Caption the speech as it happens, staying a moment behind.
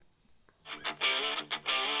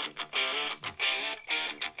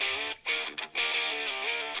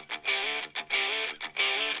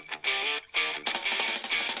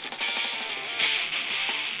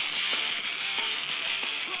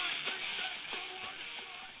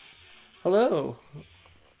Hello.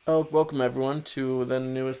 Oh, welcome everyone to the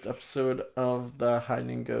newest episode of the Hide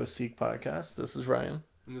and Go Seek podcast. This is Ryan,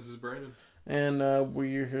 And this is Brandon. and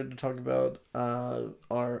we're here to talk about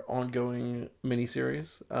our ongoing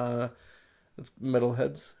miniseries. It's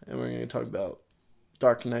Metalheads, and we're going to talk about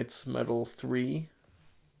Dark Knight's Metal 3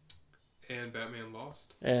 And Batman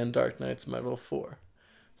Lost. and Dark Knight's Metal 4.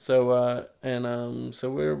 So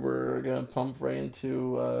we're gonna pump right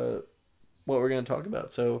into what we're gonna talk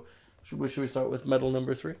about. So should we start with Metal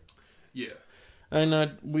number 3? Yeah. And I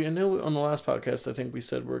know on the last podcast, I think we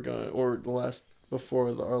said we're going to, or the last, before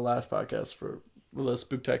our last podcast for the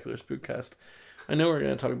Spooktacular Spookcast, I know we're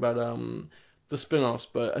going to talk about the spin offs,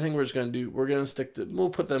 but I think we're going to stick to, we'll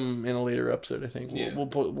put them in a later episode, I think. Yeah.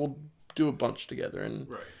 We'll do a bunch together.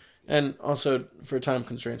 Right. And also, for time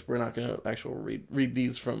constraints, we're not going to actually read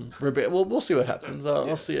these from verbatim. We'll see what happens.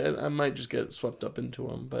 I'll see. I might just get swept up into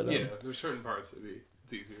them. But yeah, there's certain parts that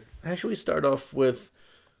it's easier. actually, start off with,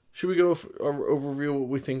 should we go overview what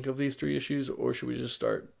we think of these three issues, or should we just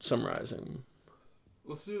start summarizing?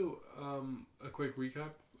 Let's do a quick recap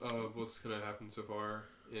of what's going to happen so far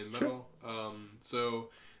in Sure. Metal. So,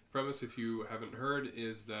 the premise, if you haven't heard,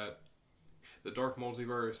 is that the Dark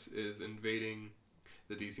Multiverse is invading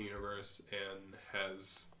the DC Universe and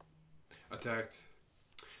has attacked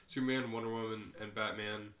Superman, Wonder Woman, and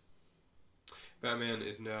Batman. Batman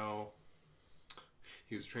is now.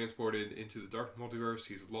 He was transported into the Dark Multiverse.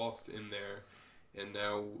 He's lost in there, and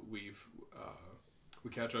now we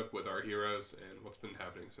catch up with our heroes and what's been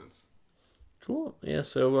happening since. Cool. Yeah.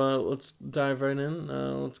 So let's dive right in.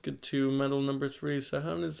 Let's get to Metal number 3. So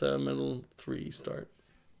how does Metal 3 start?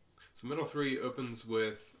 So Metal 3 opens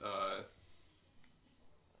with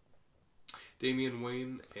Damian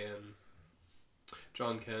Wayne and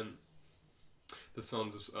John Kent, the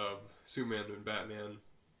sons of Superman and Batman,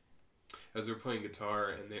 as they're playing guitar,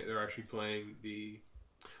 and they're actually playing the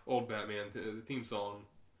old Batman the theme song.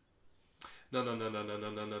 No, no, no, no, no, no,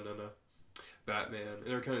 no, no, no, no. Batman, and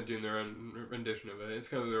they're kind of doing their own rendition of it. It's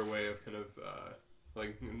kind of their way of kind of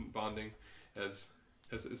like bonding as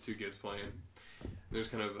two kids playing. There's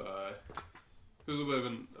kind of there's a bit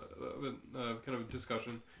of kind of a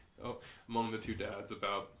discussion among the two dads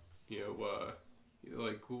about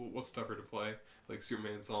like what's tougher to play, like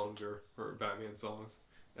Superman songs or Batman songs,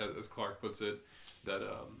 as Clark puts it. That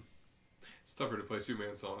it's tougher to play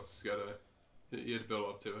Superman songs. You had to build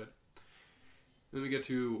up to it. Then we get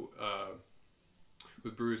to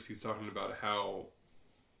with Bruce. He's talking about how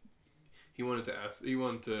he wanted to ask. He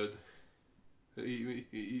wanted to.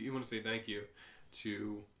 He wanted to say thank you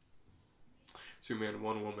to Superman and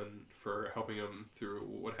Wonder Woman for helping him through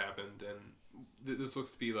what happened, and this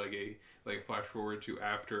looks to be like a flash forward to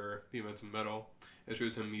after the events of Metal. It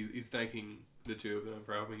shows him he's thanking the two of them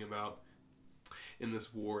for helping him out in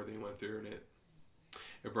this war they went through, and it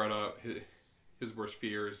brought up his worst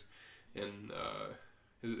fears and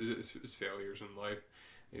his failures in life.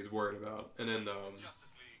 He's worried about, and then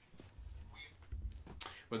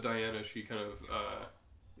with Diana, she kind of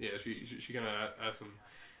she kind of asked him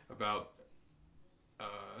about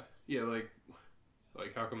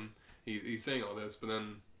like how come he's saying all this, but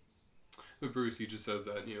then with Bruce, he just says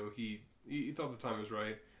that he thought the time was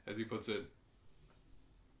right, as he puts it,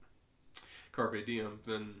 carpe diem.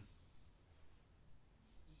 Then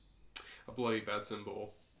a bloody bat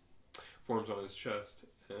symbol forms on his chest,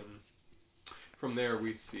 and from there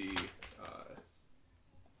we see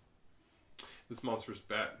this monstrous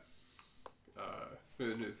bat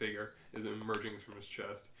figure is emerging from his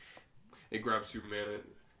chest. It grabs Superman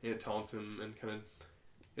and it taunts him and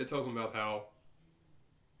it tells him about how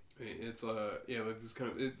it's like this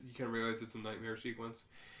you kind of realize it's a nightmare sequence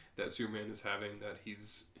that Superman is having, that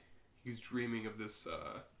he's dreaming of this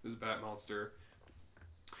bat monster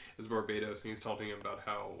as Barbados, and he's taunting him about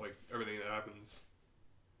how like everything that happens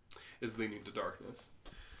is leading to darkness.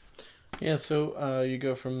 Yeah. So you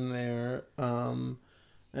go from there.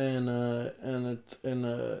 And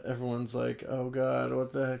everyone's like, "Oh God,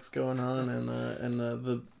 what the heck's going on?" And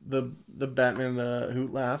the Batman who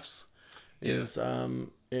laughs is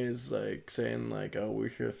like saying like, "Oh, we're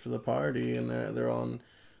here for the party," and they're on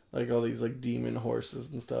like all these like demon horses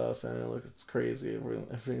and stuff, and it's crazy.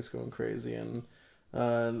 Everything's going crazy, and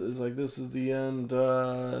it's like this is the end,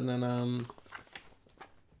 and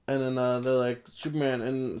then they're like Superman,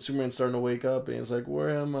 and Superman's starting to wake up, and he's like, "Where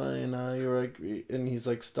am I?" And you're like, and he's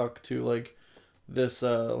like stuck to like this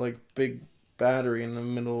like big battery in the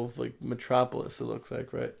middle of like Metropolis. It looks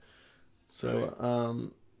like, right?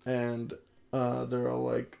 So and they're all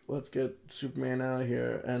like, "Let's get Superman out of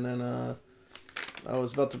here," and then I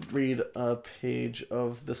was about to read a page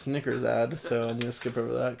of the Snickers ad, so I'm gonna skip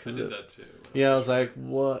over that I because did that too. yeah, I was like,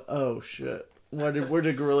 what? Oh shit! Where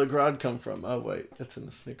did Gorilla Grodd come from? Oh wait, it's in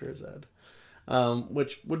the Snickers ad.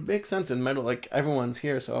 Which would make sense in metal. Like everyone's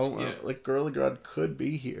here, so like Gorilla Grodd could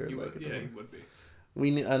be here. He like would, he would be.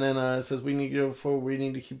 And then it says we need to go forward. We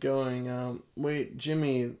need to keep going. Wait,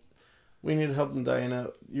 Jimmy, we need to help him,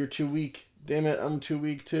 Diana. You're too weak. Damn it, I'm too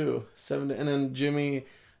weak too. And then Jimmy,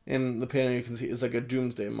 in the panel you can see, is like a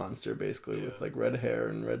doomsday monster basically with like red hair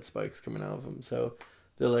and red spikes coming out of him. So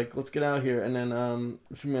they're like, let's get out here. And then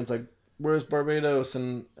Superman's like, where's Barbados?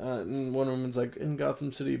 And Wonder Woman's like, in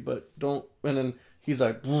Gotham City, but don't. And then he's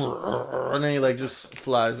like, and then he like just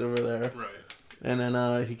flies over there. Right. And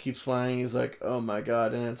then he keeps flying. He's like, oh my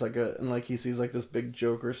god! And it's like he sees like this big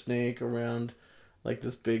Joker snake around, like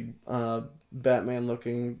this big Batman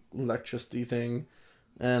looking electricity thing,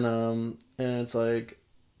 and it's like,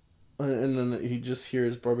 and then he just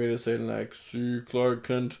hears Barbados saying like, "See, Clark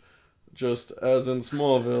Kent, just as in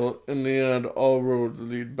Smallville, in the end, all roads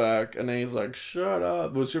lead back." And then he's like, "Shut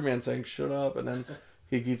up!" Well, Superman saying, "Shut up," and then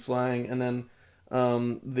he keeps flying, and then.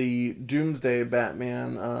 The Doomsday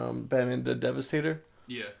Batman, Batman the Devastator.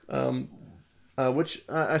 Yeah. Which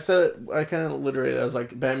I said I kind of alliterated as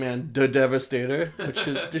like Batman the Devastator, which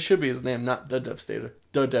this should be his name, not the Devastator,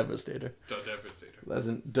 the Devastator. The Devastator. As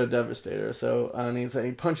in the Devastator. So and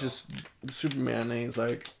he punches Superman and he's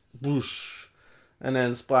like whoosh, and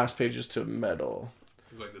then splash pages to metal.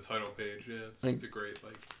 It's like the title page. Yeah, it's a great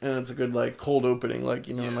like. And it's a good like cold opening, like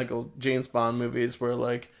in like a James Bond movies where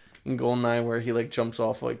like. In Goldeneye, where he like jumps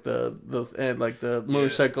off like the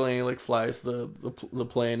motorcycle and he like flies the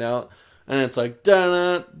plane out, and it's like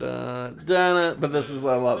da da da. But this is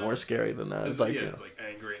a lot more scary than that. It's like it's like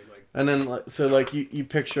angry and like. And then like so like you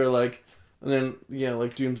picture like, and then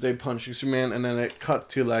like Doomsday punching Superman, and then it cuts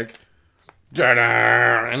to like. And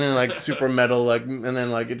then like super metal like, and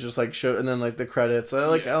then like it just like show, and then like the credits. I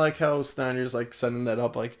like how Snyder's like setting that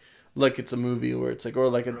up like it's a movie where it's like, or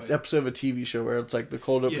like an episode of a TV show where it's like the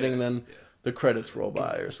cold opening and then the credits roll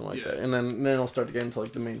by or something like that, and then it'll start to get into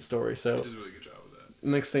like the main story. So he does a really good job with that.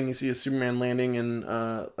 Next thing you see is Superman landing in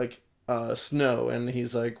snow, and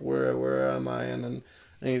he's like, where am I? And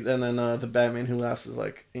then the Batman Who Laughs is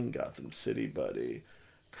like, in Gotham City, buddy,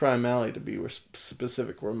 Crime Alley to be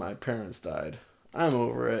specific, where my parents died. I'm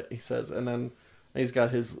over it, he says, and then. He's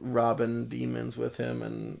got his Robin demons with him,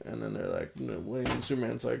 and then they're like, and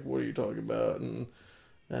Superman's like, what are you talking about? And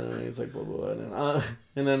then he's like, blah, blah, blah.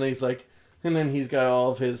 And then he's like, and then he's got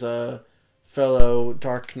all of his fellow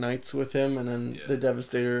Dark Knights with him, and then the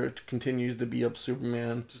Devastator continues to beat up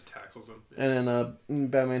Superman. Just tackles him. Yeah. And then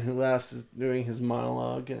Batman Who Laughs is doing his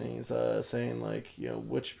monologue, and he's saying, like,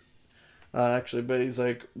 which... actually, but he's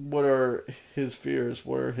like, what are his fears?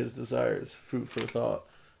 What are his desires? Food for thought.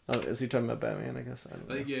 Is he talking about Batman? I guess I don't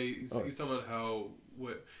know. He's talking about how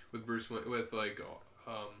with Bruce Wayne, with like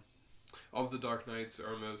all of the Dark Knights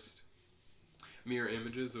are almost mirror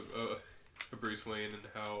images of Bruce Wayne, and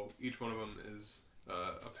how each one of them is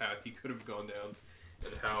a path he could have gone down,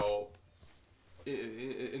 and how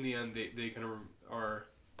in the end they kind of are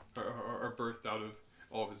birthed out of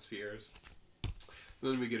all of his fears. So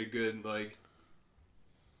then we get a good like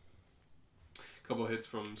couple hits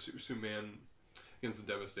from Superman against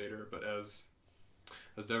the Devastator, but as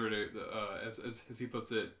he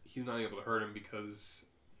puts it, he's not able to hurt him because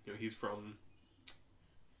he's from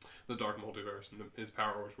the Dark Multiverse and his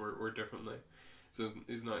powers work differently, so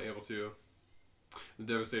he's not able to. The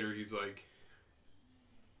Devastator, he's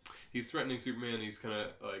threatening Superman. He's kind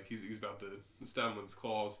of like he's about to stab him with his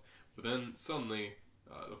claws, but then suddenly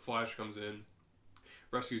the Flash comes in,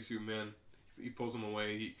 rescues Superman. He pulls him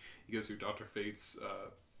away. He goes through Dr. Fate's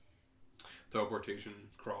teleportation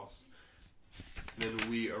cross. And then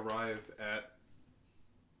we arrive at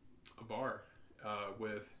a bar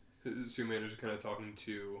with Superman just kind of talking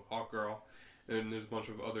to Hawkgirl, and there's a bunch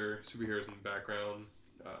of other superheroes in the background,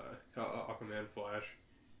 Aquaman, Flash,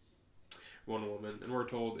 Wonder Woman, and we're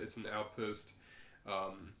told it's an outpost.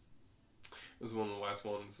 This is one of the last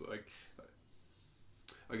ones, like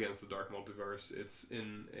against the Dark Multiverse. It's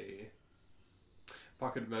in a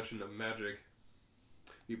pocket dimension of magic,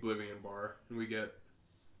 the Oblivion Bar, and we get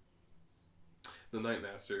the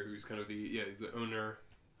Nightmaster, who's kind of he's the owner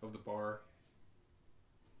of the bar.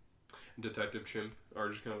 And Detective Chimp are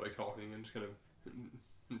just kind of like talking and just kind of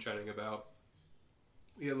chatting about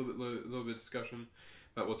a little bit of discussion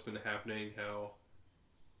about what's been happening, how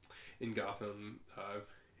in Gotham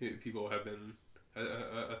people have been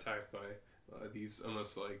attacked by these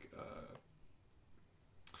almost like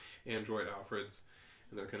android Alfreds,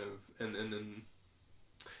 and they're kind of and then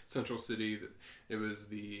Central City. It was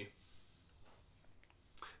the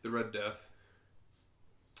Red Death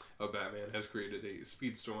of Batman has created a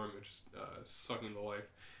speed storm, which is sucking the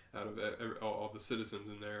life out of all the citizens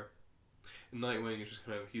in there. And Nightwing is just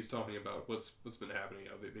he's talking about what's been happening.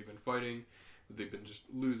 How they've been fighting, but they've been just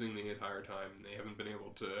losing the entire time, and they haven't been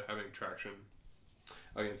able to have any traction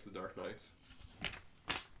against the Dark Knights.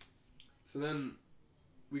 So then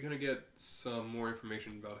we get some more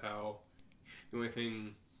information about how the only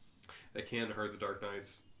thing that can hurt the Dark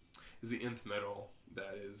Knights is the nth metal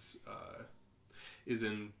that is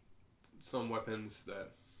in some weapons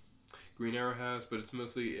that Green Arrow has, but it's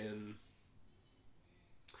mostly in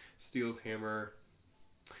Steel's hammer,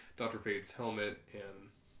 Dr. Fate's helmet,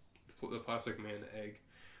 and the Plastic Man egg,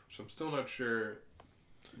 which I'm still not sure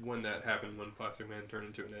when that happened, when Plastic Man turned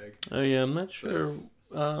into an egg. Oh yeah, I'm not sure.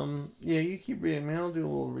 Yeah, you keep reading. Maybe I'll do a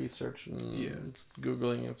little research and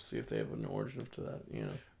Googling to see if they have an origin to that. You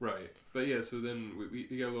know. Right, but yeah. So then we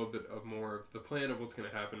get a little bit of more of the plan of what's going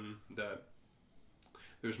to happen. That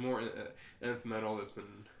there's more nth metal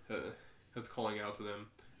that's calling out to them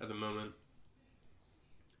at the moment,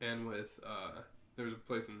 and with there's a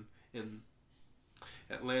place in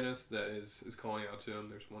Atlantis that is calling out to them.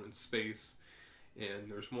 There's one in space,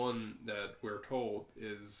 and there's one that we're told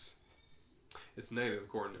is its negative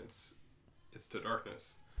coordinates. It's to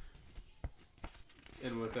darkness.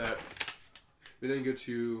 And with that, we then go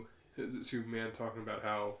to Superman talking about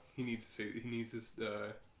how he needs to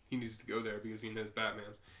go there because he knows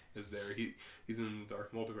Batman is there. He's in the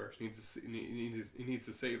dark multiverse. He needs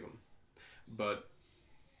to save him, but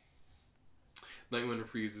Nightwing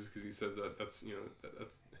refuses because he says that's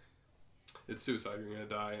it's suicide. You're gonna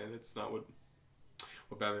die, and it's not what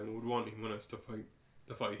Batman would want. He wants us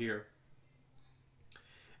to fight here.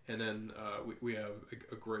 And then we have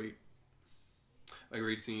a great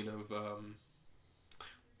scene of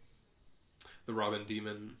the Robin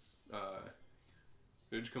Demon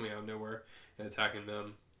just coming out of nowhere and attacking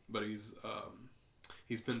them, but he's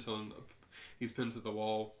pinned to the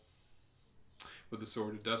wall with the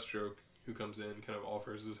sword of Deathstroke, who comes in, kind of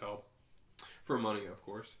offers his help for money, of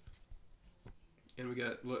course. And we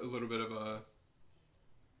get a little bit of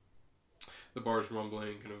the bar's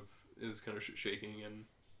rumbling, is shaking, and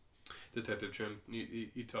Detective Trim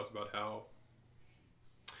he talks about how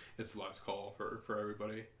it's the last call for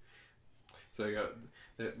everybody. So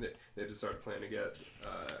they just started planning to get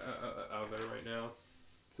out of there right now.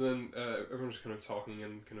 So then everyone's just talking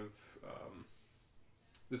and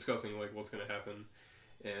discussing what's going to happen,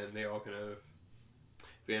 and they all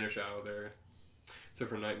vanish out of there. Except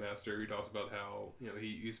for Nightmaster, who talks about how he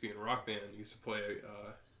used to be in a rock band. He used to play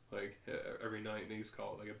every night, and he used to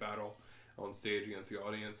call it a battle on stage against the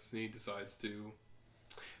audience. And he decides to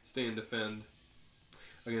stay and defend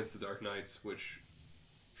against the Dark Knights, which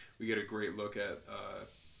we get a great look at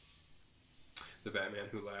the Batman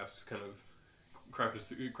who laughs, crouches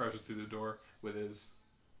through the door with his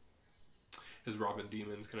Robin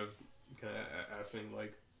demons, asking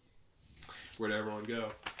where'd everyone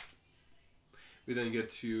go. We then get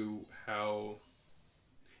to how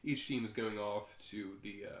each team is going off to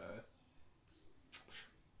the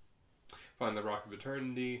find the Rock of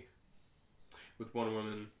Eternity with Wonder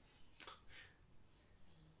Woman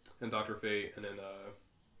and Dr. Fate, and then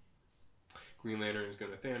Green Lantern is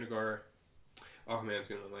going to Thanagar, Aquaman's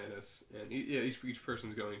going to Atlantis, and each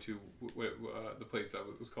person's going to the place that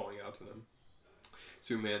was calling out to them.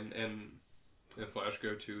 Superman and Flash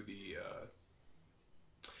go to the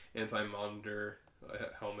anti-monitor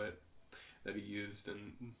helmet that he used,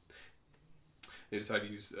 and they decide to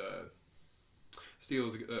use Steel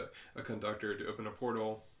as a conductor to open a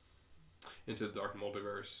portal into the dark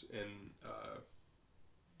multiverse, and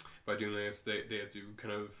by doing this, they have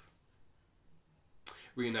to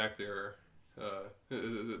reenact their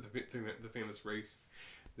the famous race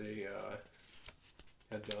they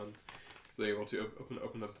had done. So they're able to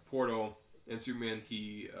open up the portal, and Superman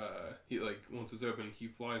he once it's open, he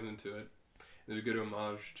flies into it. And there's a good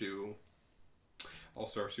homage to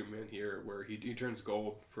All-Star Superman here, where he turns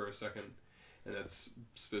gold for a second, and that's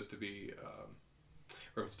supposed to be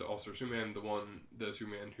reference to All-Star Superman, the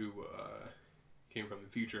Superman who came from the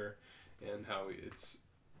future, and how it's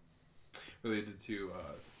related to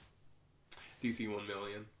DC 1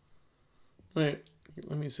 Million. Wait,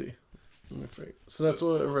 let me see. So that's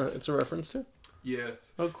what it's a reference to?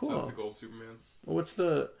 Yes. Oh, cool. So that's the gold Superman. What's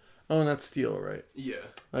the... Oh, and that's Steel, right? Yeah.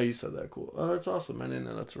 Oh, you said that. Cool. Oh, that's awesome. I didn't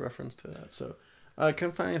know that's a reference to that. So, I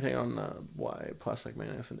can't find anything on why Plastic Man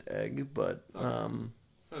is an egg, but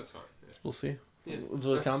that's fine. Yeah. We'll see. Yeah. That's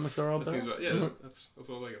what comics are all about. That's what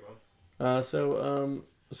I like about them.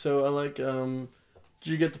 So I like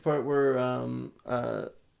Did you get the part where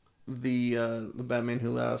the Batman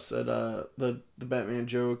Who Laughs at the Batman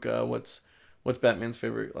joke? What's Batman's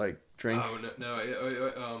favorite like drink? Oh no.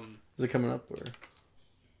 Is it coming up or?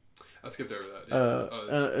 I skipped over that. Yeah,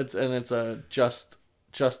 It's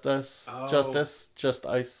just us, just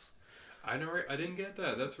ice. I didn't get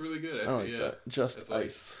that. That's really good. I like that. Just it's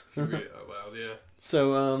ice. Like, read it out loud. Yeah.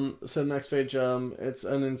 So next page,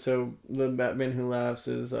 so the Batman Who Laughs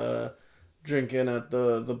is drinking at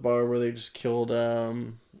the bar where they just killed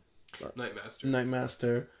Nightmaster,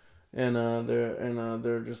 and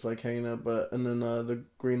they're just like hanging out, and then the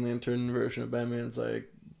Green Lantern version of Batman's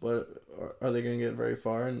like, what are they gonna get very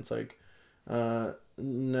far? And it's like, no,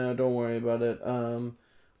 don't worry about it.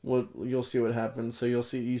 You'll see what happens. So you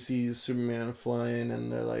see Superman flying,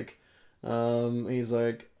 and they're like, he's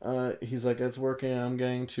like, it's working. I'm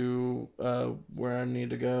getting to where I need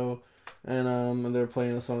to go, and they're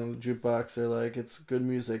playing the song in the jukebox. They're like, it's good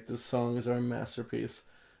music. This song is our masterpiece.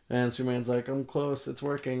 And Superman's like, I'm close. It's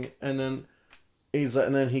working. And then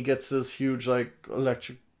he gets this huge like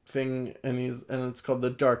electric thing, and it's called the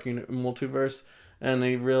Dark Multiverse, and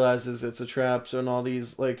he realizes it's a trap. So, and all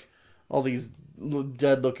these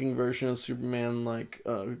dead looking versions of Superman like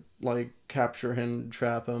capture him,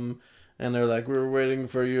 trap him, and they're like, we're waiting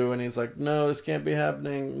for you, and he's like, no, this can't be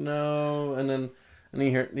happening, no. And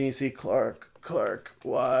you see Clark,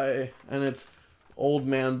 why? And it's old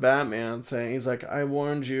man Batman saying, he's like, I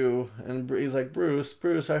warned you. And he's like, Bruce,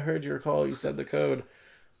 I heard your call, you said the code.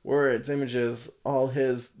 Words, images, all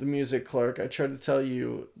his. The music, Clark, I tried to tell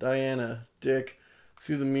you, Diana, Dick,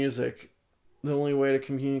 through the music. The only way to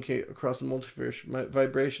communicate across the multiverse,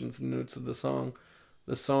 vibrations and notes of the song.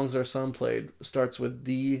 The songs our son played starts with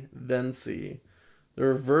D, then C. The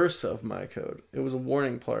reverse of my code. It was a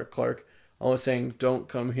warning, Clark. I was saying, don't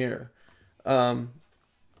come here. That's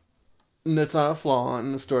not a flaw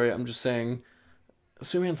in the story. I'm just saying,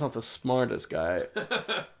 Superman's not the smartest guy.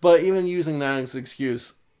 But even using that as an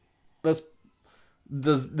excuse,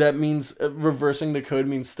 that means reversing the code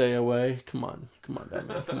means stay away? Come on,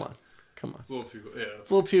 Batman. Come on. It's a little too, yeah.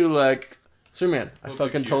 It's a little too, like, Superman, I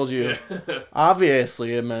fucking told you. Yeah.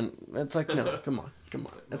 Obviously, it meant, it's like, no, come on.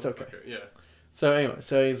 It's okay. Yeah. So, anyway,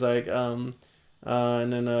 he's like, and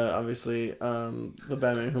then, obviously, the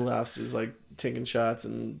Batman Who Laughs is, like, taking shots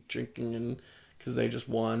and drinking, and, because they just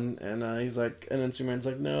won, and, he's like, and then Superman's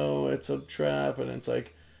like, no, it's a trap, and it's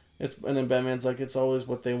like, and then Batman's like, it's always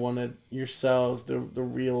what they wanted, your cells, the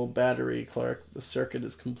real battery, Clark, the circuit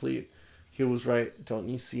is complete. He was right. Don't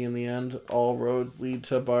you see in the end, all roads lead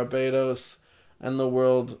to Barbados, and the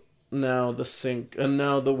world now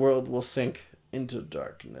the world will sink into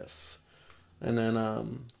darkness. And then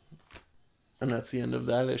and that's the end of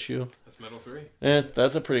that issue. That's Metal 3. Yeah,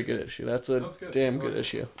 that's a pretty good issue. That's a damn good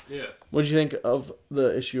issue. Yeah. What did you think of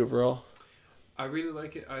the issue overall? I really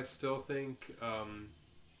like it. I still think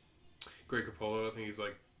Greg Capullo, I think he's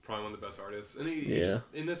like probably one of the best artists, and he just,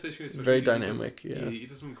 in this issue especially, very dynamic. He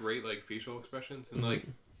does some great like facial expressions, and like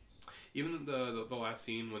even the last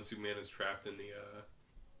scene when Superman is trapped in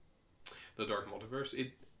the Dark Multiverse,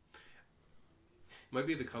 it might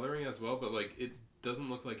be the coloring as well, but like it doesn't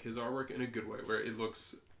look like his artwork in a good way, where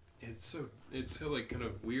it's so like kind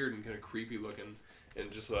of weird and kind of creepy looking, and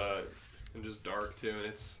just dark too, and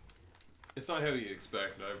it's not how you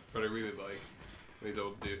expect, but I really like what he's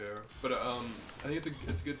able to do here. But I think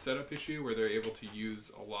it's a good setup issue where they're able to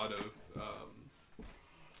use a lot of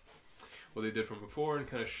what they did from before and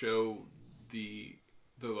kind of show the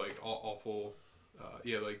like awful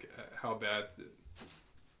like how bad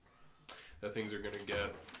that things are gonna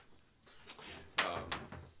get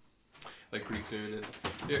like pretty soon, and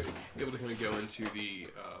they're able to kind of go into the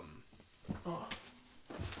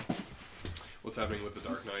what's happening with the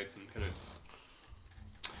Dark Knights and kind of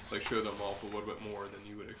like show them off a little bit more than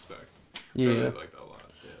you would expect. So I really like that a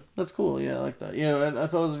lot. Yeah. That's cool. Yeah, I like that. Yeah, I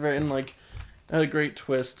thought it was very, and like had a great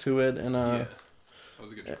twist to it, and that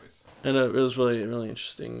was a good choice. And it was really really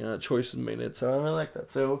interesting choices made it. So I really like that.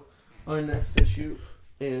 So our next issue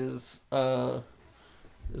is gonna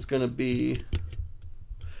be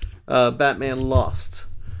Batman Lost,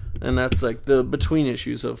 and that's like the between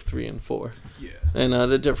issues of 3 and 4. Yeah. And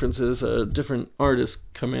the difference is different artists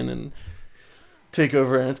come in and take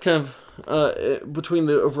over, and it's kind of between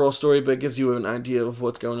the overall story, but it gives you an idea of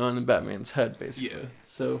what's going on in Batman's head, basically. Yeah.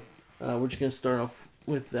 So we're just gonna start off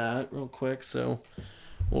with that real quick. So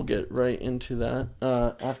we'll get right into that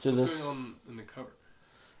after What's this. What's going on in the cover?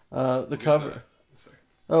 The cover.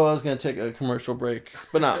 Oh, I was gonna take a commercial break,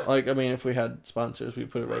 but not like, I mean, if we had sponsors,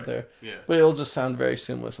 we'd put it right there. Yeah. But it'll just sound very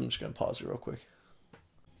seamless. I'm just gonna pause it real quick.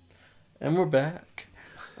 And we're back.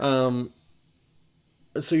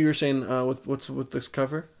 So you were saying what's with this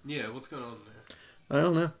cover? Yeah, what's going on I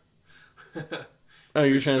don't know. there? Oh,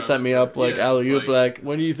 you're trying to set me up like alley oop, like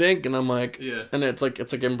what do you think? And I'm like, yeah, and it's like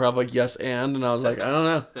improv, like yes and I was like, I don't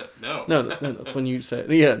know. no, No, that's when you say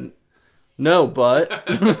yeah, no,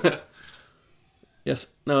 but yes,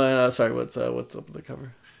 no. Sorry, what's up with the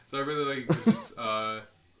cover? So I really like it because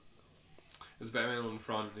it's Batman on the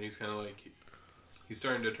front, and he's kind of like he's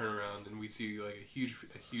starting to turn around, and we see like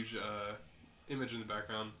a huge image in the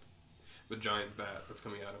background with a giant bat that's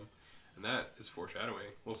coming at him, and that is foreshadowing.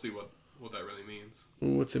 We'll see what that really means.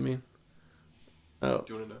 What's it mean? Oh,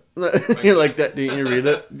 do you want to know? You like that? Didn't you read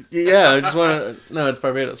it? Yeah, I just want to. No, it's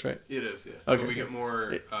Barbados, right? It is, yeah. Okay. But we get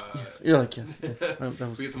more. Yes. You're like yes. We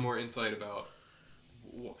get some more insight about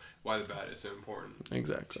why the bat is so important.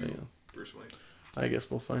 Exactly. Yeah. Bruce Wayne. I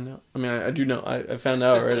guess we'll find out. I mean, I do know. I found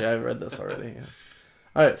out already. I read this already. Yeah.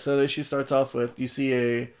 All right. So she starts off with you see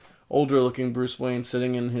a older looking Bruce Wayne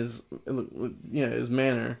sitting in his his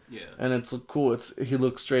manor. Yeah. And it's cool. He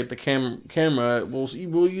looks straight at the camera. We'll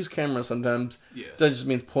use camera sometimes. Yeah. That just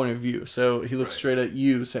means point of view. So he looks straight at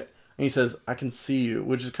you, and he says, "I can see you,"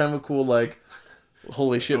 which is kind of a cool like,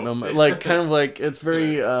 holy shit moment. Like kind of like it's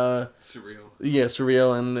very surreal. Yeah,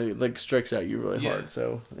 surreal, and it like strikes at you really hard.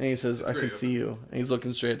 So and he says, "I can see you," and he's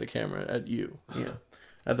looking straight at the camera at you. Yeah,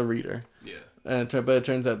 at the reader. Yeah. But it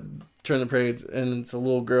turns out, turn the page, and it's a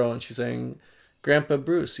little girl, and she's saying, "Grandpa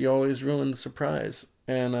Bruce, you always ruin the surprise."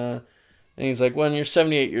 And he's like, "When you're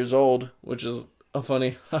 78 years old," which is a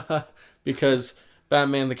funny, because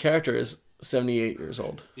Batman the character is 78 years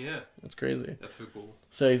old. Yeah. That's crazy. That's so cool.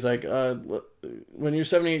 So he's like, "When you're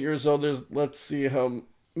 78 years old, let's see how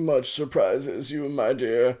much surprises you, my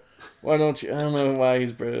dear. Why don't you?" I don't know why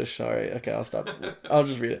he's British. Sorry. Okay, I'll stop. I'll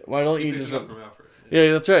just read it. Why don't you just?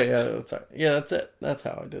 Yeah, that's right. Yeah, that's right. Yeah, that's it. That's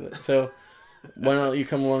how I did it. So, why don't you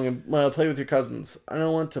come along and play with your cousins? I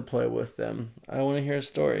don't want to play with them. I want to hear a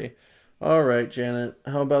story. All right, Janet.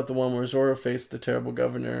 How about the one where Zorro faced the terrible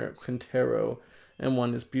governor Quintero and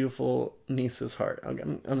won his beautiful niece's heart?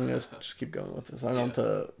 I'm gonna just keep going with this. I don't want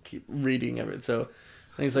to keep reading of it. So,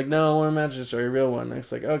 and he's like, "No, I want to imagine a story, a real one." And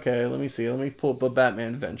it's like, "Okay, let me see. Let me pull up a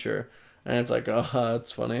Batman adventure." And it's like, "Oh,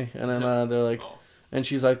 that's funny." And then they're like. And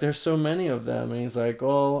she's like, "There's so many of them." And he's like,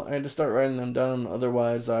 "Well, I had to start writing them down.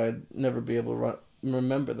 Otherwise, I'd never be able to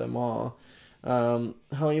remember them all.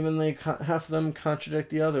 How even half of them contradict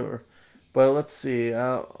the other. But let's see.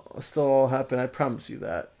 It'll still all happen. I promise you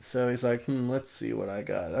that." So he's like, let's see what I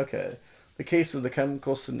got. Okay. The Case of the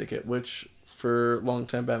Chemical Syndicate, which for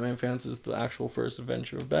longtime Batman fans is the actual first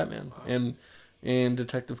adventure of Batman. Wow. In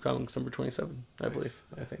Detective Comics number 27, I believe.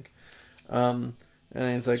 I think. And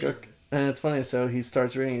he's like, "Okay." And it's funny, so he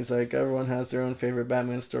starts reading, he's like, "Everyone has their own favorite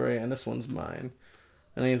Batman story, and this one's mine."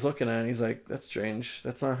 And he's looking at it, and he's like, "That's strange.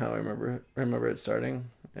 That's not how I remember it starting."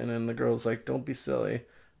 And then the girl's like, "Don't be silly.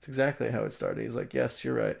 It's exactly how it started." He's like, "Yes,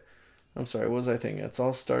 you're right. I'm sorry, what was I thinking? It's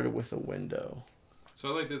all started with a window." So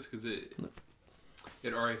I like this because it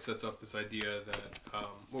already sets up this idea that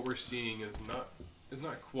what we're seeing is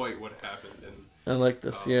not quite what happened. And I like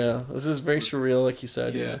this, yeah. This is very surreal, like you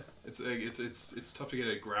said, yeah. It's tough to get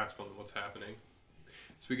a grasp on what's happening.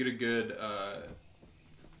 So we get a good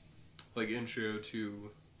intro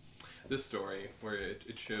to this story where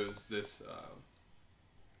it shows this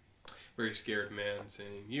very scared man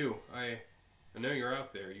saying, I know you're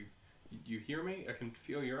out there. You hear me? I can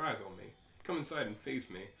feel your eyes on me. Come inside and face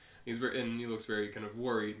me." He looks very kind of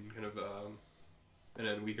worried and kind of and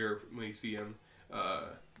then we see him.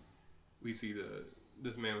 We see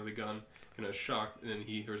this man with a gun kind of shocked, and then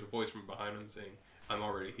he hears a voice from behind him saying, "I'm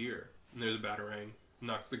already here." And there's a batarang,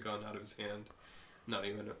 knocks the gun out of his hand. Not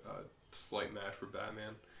even a slight match for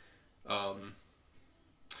Batman.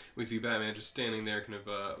 We see Batman just standing there, kind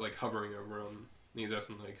of hovering over him. And he's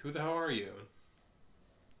asking like, "Who the hell are you?"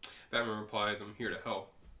 And Batman replies, "I'm here to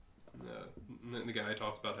help." And the guy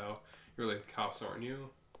talks about how you're like the cops, aren't you?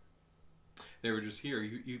 They were just here.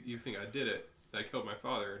 You think I did it? I killed my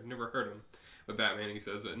father. Never hurt him. But Batman, he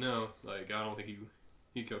says that no, I don't think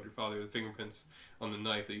you killed your father. The fingerprints on the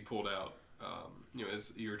knife that you pulled out,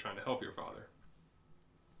 as you were trying to help your father.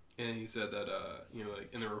 And he said that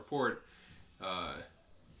in the report,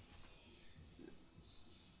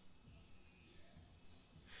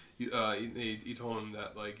 he told him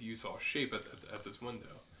that you saw a shape at this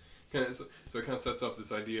window. So it kind of sets up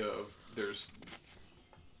this idea of this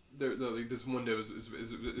window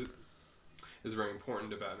is very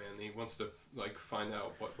important to Batman. He wants to find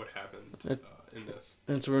out what happened in this.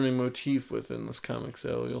 And it's a running motif within this comic,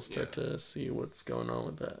 so you'll start to see what's going on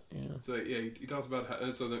with that. Yeah. So he talks about how.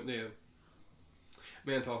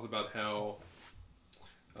 Man talks about how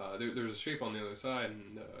there's a shape on the other side,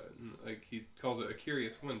 and like he calls it a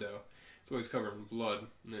curious window. It's always covered in blood.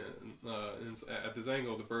 And at this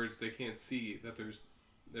angle, the birds they can't see that there's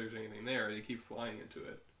anything there. They keep flying into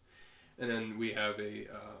it. And then we have a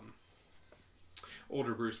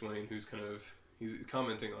older Bruce Wayne who's he's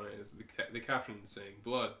commenting on it. Is the caption saying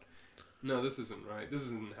blood? No, this isn't right. This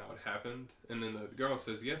isn't how it happened. And then the girl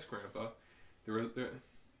says, "Yes, Grandpa. There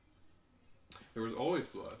was always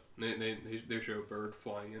blood." And they show a bird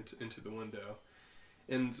flying into the window.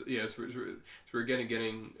 And yeah, so we're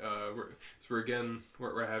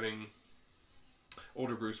having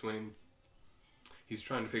older Bruce Wayne. He's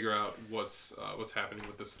trying to figure out what's happening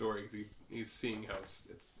with the story because he's seeing how it's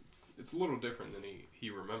a little different than he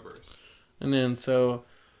remembers. And then so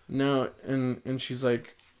now and she's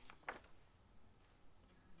like,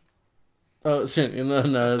 oh,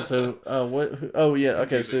 no, so what? Oh yeah,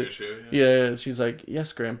 okay, so issue, yeah, she's like,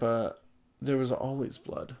 yes, Grandpa, there was always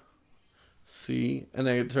blood. See, and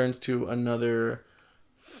then it turns to another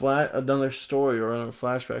story or another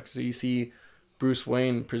flashback. So you see Bruce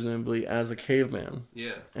Wayne presumably as a caveman.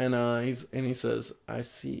 Yeah. And he says, "I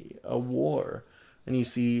see a war," and you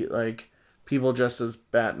see like people dressed as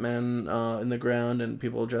Batman in the ground and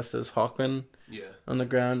people dressed as Hawkman. Yeah. On the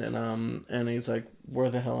ground, and he's like, "Where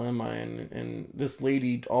the hell am I?" And this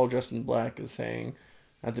lady, all dressed in black, is saying,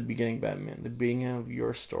 at the beginning, Batman, the beginning of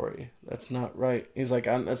your story. That's not right. He's like,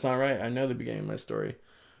 that's not right. I know the beginning of my story.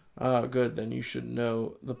 Good. Then you should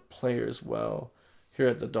know the players well. Here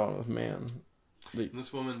at the dawn of man. And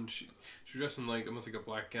this woman, she's dressed in like almost like a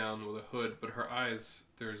black gown with a hood, but her eyes,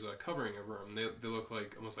 there's a covering over them. They look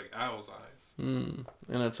like almost like owl's eyes. And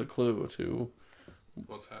that's a clue to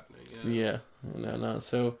what's happening. Yeah. No.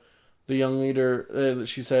 So the young leader,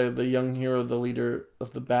 she said, the young hero, the leader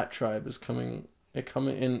of the Bat Tribe, is coming.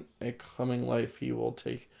 In a coming life, he will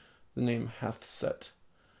take the name Hathset.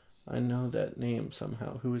 I know that name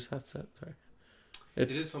somehow. Who is Hathset? Sorry.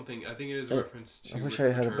 It is something. I think it is a reference to. I wish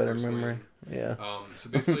I had a better memory. Yeah. So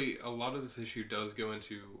basically, a lot of this issue does go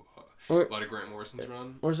into a lot of Grant Morrison's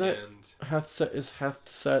run. Or is that Hathset? Is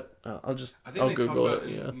Hathset? I'll Google it.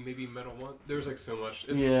 Yeah. Maybe Metal One. There's like so much.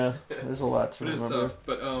 There's a lot to remember. It's tough,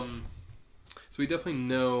 but so we definitely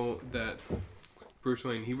know that Bruce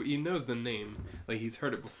Wayne, he knows the name, like he's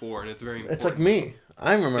heard it before, and it's very important. It's like me.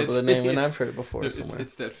 I remember the name, and I've heard it before somewhere.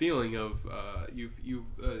 It's that feeling of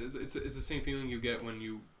it's the same feeling you get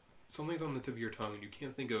when something's on the tip of your tongue and you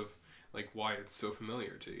can't think of like why it's so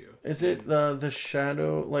familiar to you. Is it the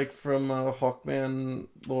shadow like from Hawkman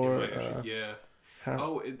lore? Yeah.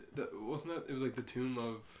 Wasn't that? It was like the tomb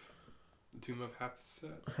of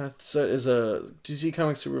Hathset. Hathset is a DC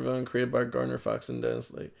Comics supervillain created by Gardner Fox and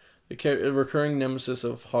Dennis Lee. A recurring nemesis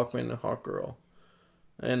of Hawkman and Hawkgirl.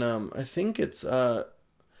 And I think it's but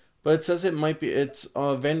it says it's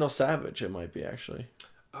Vandal Savage, it might be actually.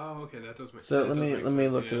 Oh, okay, that does make sense. So let me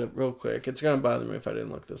look it up real quick. It's gonna bother me if I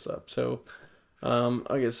didn't look this up. So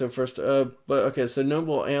okay, so first so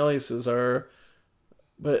notable aliases are,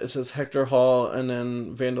 but it says Hector Hall and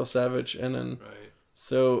then Vandal Savage and then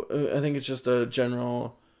so I think it's just a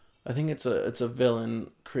general. I think it's a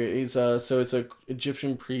villain. He's so it's a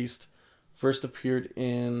Egyptian priest. First appeared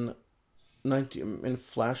in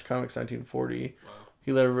Flash Comics 1940. Wow.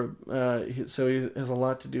 He later so he has a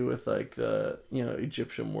lot to do with like the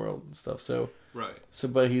Egyptian world and stuff. So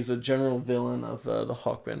but he's a general villain of the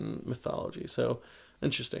Hawkman mythology. So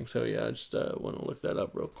interesting. So yeah, I just want to look that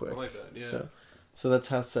up real quick. I like that. Yeah. So that's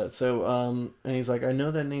Hathset. So and he's like, I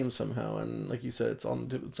know that name somehow, and like you said, it's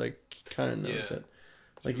like kind of knows it.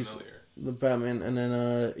 Like you said, the Batman, and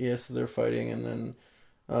then so they're fighting, and then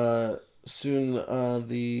soon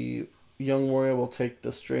the young warrior will take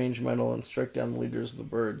the strange metal and strike down the leaders of the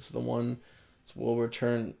birds. The one will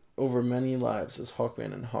return over many lives as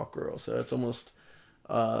Hawkman and Hawkgirl. So it's almost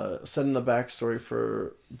setting the backstory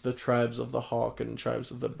for the tribes of the Hawk and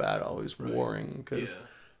tribes of the Bat always warring, because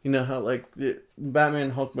you know how like Batman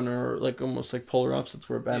and Hawkman are like almost like polar opposites,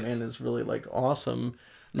 where Batman is really like awesome.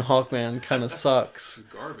 And Hawkman kind of sucks. It's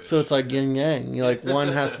garbage. So it's like yin yang. You like one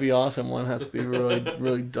has to be awesome, one has to be really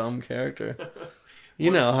really dumb character.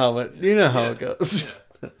 You know how it goes.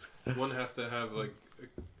 Yeah. One has to have like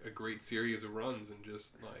a great series of runs and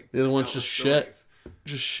just like the other one's just shit.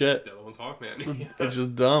 Just shit. The other one's Hawkman. It's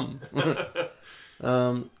just dumb.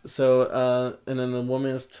 And then the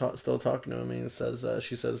woman is still talking to him, and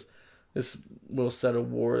she says, this will set a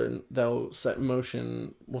war, and that will set in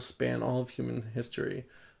motion, will span all of human history.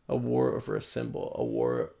 A war over a symbol, a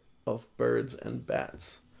war of birds and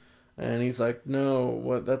bats. And he's like,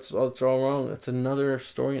 no, that's all wrong. That's another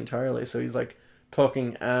story entirely. So he's like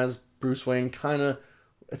talking as Bruce Wayne, kind of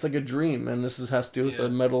it's like a dream, and this has to do with Yeah. the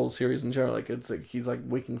metal series in general. Like it's like he's like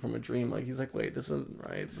waking from a dream. Like he's like, wait, this isn't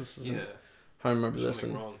right. This isn't how I remember There's this.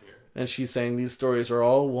 something wrong here. And she's saying these stories are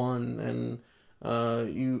all one, and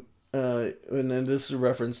and then this is a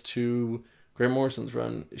reference to Grant Morrison's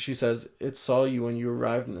run. She says, "It saw you when you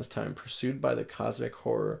arrived in this time, pursued by the cosmic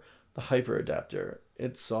horror, the hyperadapter.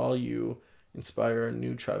 It saw you inspire a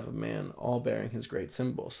new tribe of man, all bearing his great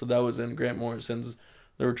symbol." So that was in Grant Morrison's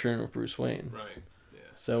The Return of Bruce Wayne. Right. Yeah.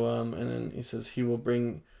 So and then he says he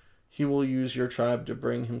will use your tribe to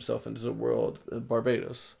bring himself into the world,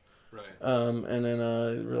 Barbados. Right. And then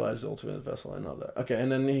realize the ultimate vessel and all that. Okay, and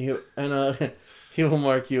then he will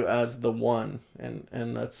mark you as the one, and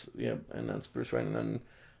that's and that's Bruce Wayne,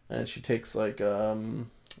 and she takes like a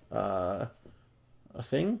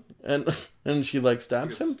thing, and she like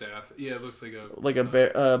stabs like him. Staff. Yeah, it looks like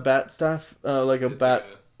a bat staff, like a bat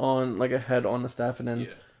like on like a head on the staff, and then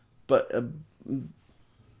yeah. but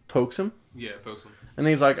pokes him. Yeah, pokes him. And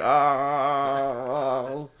he's like,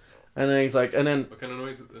 ah. And then he's like, and then... What kind of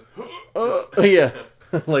noise is it? Yeah.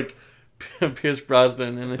 Like, Pierce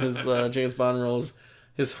Brosnan in his James Bond roles,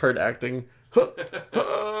 his hurt acting.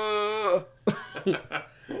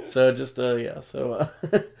 So just, yeah, so...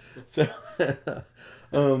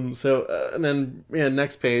 and then,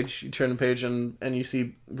 next page, you turn the page and you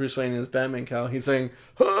see Bruce Wayne in his Batman cowl. He's saying,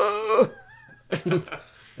 and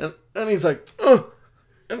he's like,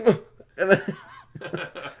 and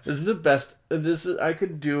this is the best. I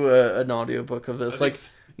could do an audiobook of this. Like,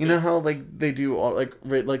 you know how like they do all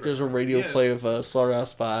like there's a radio play of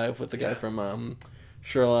Slaughterhouse-Five with the guy from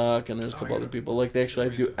Sherlock, and there's a couple other people. Like they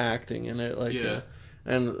actually do acting in it. Like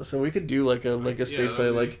and so we could do like a stage play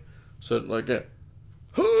like so like a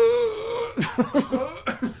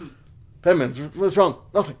Batman, what's wrong?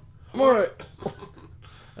 Nothing. I'm alright.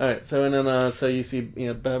 Alright, so and then so you see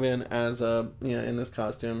Batman as in this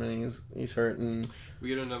costume, and he's hurt, and we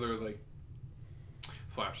get another like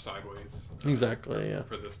flash sideways. Exactly, yeah.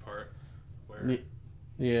 For this part, where and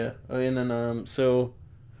then so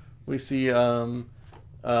we see so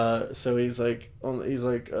he's like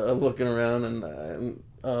looking around, and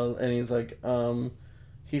he's like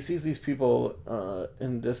he sees these people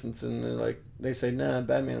in the distance, and they say, nah,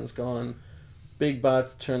 Batman's gone. Big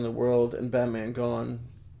bots turn the world, and Batman gone.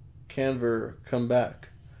 Can ever come back?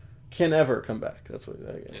 That's what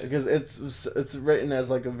because it's written as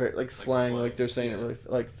like a very like slang, like they're saying it really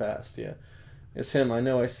like fast. Yeah, it's him. I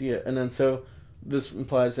know. I see it. And then so this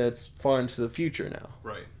implies that it's far into the future now.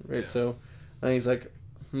 Right. Yeah. So, and he's like,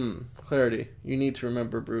 clarity. You need to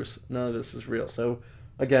remember, Bruce. None of this is real. So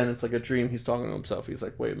again, it's like a dream. He's talking to himself. He's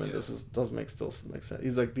like, wait a minute. This doesn't make sense.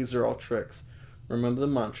 He's like, these are all tricks. Remember the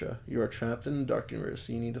mantra. You are trapped in the dark universe.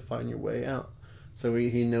 So you need to find your way out. So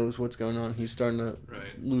he knows what's going on. He's starting to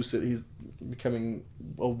lucid. He's becoming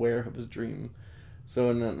aware of his dream. So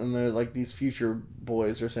and they're like these future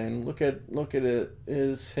boys are saying, look at it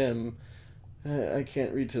is him. I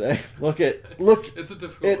can't read today. Look. It's a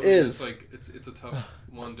difficult. It is. It's like it's a tough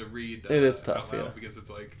one to read. It's tough, because it's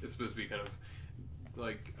like it's supposed to be kind of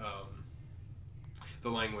like the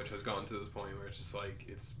language has gotten to this point where it's just like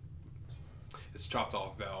it's chopped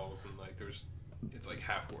off vowels and like it's like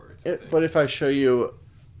half words. But if I show you,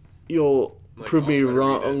 you'll like, prove me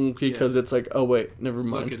wrong because it's like, oh wait, never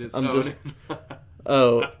mind.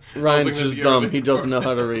 Ryan's just dumb. He doesn't know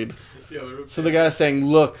how to read. So the guy's saying,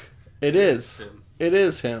 look, it is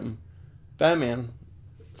him. Batman,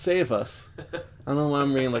 save us. I don't know why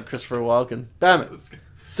I'm reading like Christopher Walken. Batman,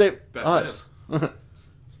 save us.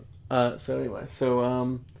 So anyway,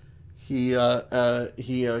 he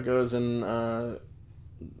goes and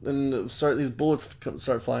these bullets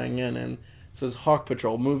start flying in, and it says Hawk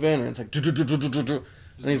Patrol, move in, and it's like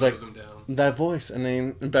and he's like that voice, and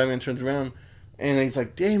then Batman turns around, and he's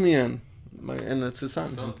like, Damian, and it's his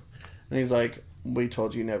son. And he's like, we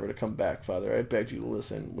told you never to come back, Father. I begged you to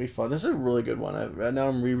listen. We fought. This is a really good one. Now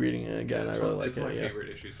I'm rereading it again. I really like it. It's my favorite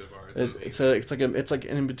issue so far. It's like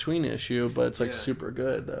an in between issue, but it's like super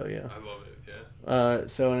good though. Yeah. I love it. Yeah.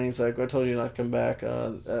 So and he's like, I told you not to come back.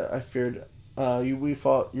 I feared. We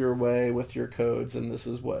fought your way with your codes, and this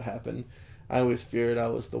is what happened. I always feared I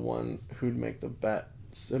was the one who'd make the bat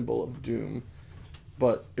symbol of doom,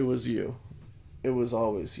 but it was you. It was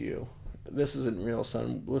always you. This isn't real,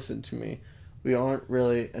 son. Listen to me. We aren't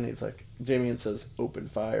really... And he's like... Damian says, open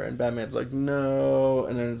fire. And Batman's like, no.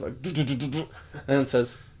 And then it's like... And it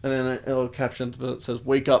says... And then a little caption that says,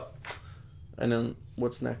 wake up. And then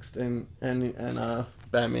what's next? And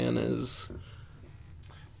Batman is...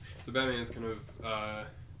 So Batman is kind of...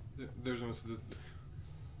 there's almost this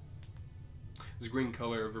green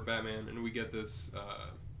color over Batman. And we get this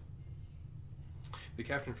the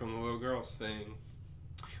caption from the little girl saying,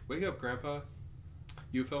 "Wake up, Grandpa.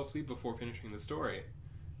 You fell asleep before finishing the story."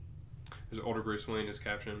 There's older Bruce Wayne is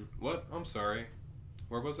captioned, "What? I'm sorry.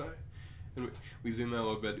 Where was I?" And we zoom out a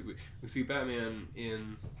little bit. We see Batman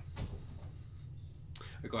in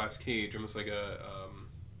a glass cage, almost like a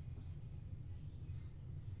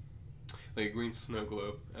green snow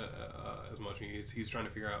globe. As much as he's trying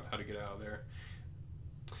to figure out how to get out of there.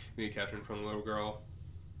 We get captioned from the little girl,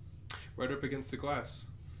 right up against the glass,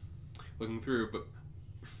 looking through, but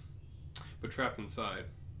trapped inside.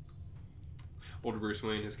 Older Bruce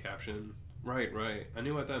Wayne is captioned, Right. I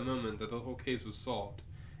knew at that moment that the whole case was solved.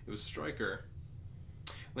 It was Stryker,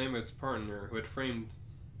 Lambert's partner, who had framed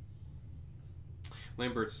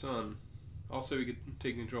Lambert's son. Also, he could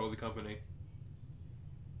take control of the company.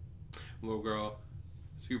 Little girl,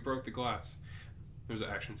 so you broke the glass. There's an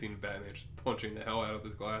action scene of Batman just punching the hell out of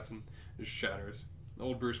this glass and it just shatters.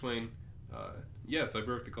 Old Bruce Wayne, yes, I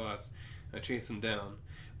broke the glass. I chased him down.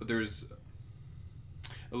 But there's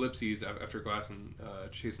ellipses after glass and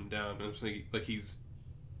chase him down. And it's like he's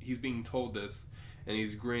being told this, and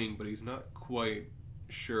he's agreeing, but he's not quite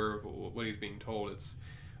sure of what he's being told.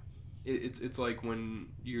 It's like when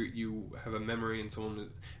you have a memory and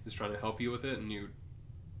someone is trying to help you with it, and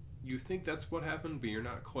you think that's what happened, but you're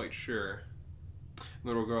not quite sure.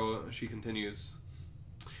 Little girl, she continues,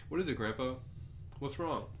 "What is it, Grandpa? What's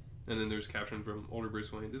wrong?" And then there's a caption from older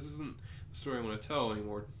Bruce Wayne, "This isn't the story I want to tell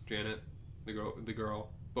anymore, Janet." The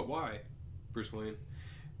girl. "But why, Bruce Wayne?"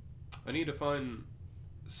 "I need to find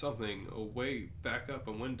something, a way back up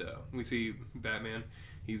a window." We see Batman.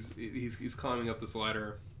 He's climbing up this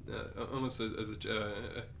ladder, almost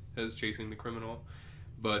as chasing the criminal,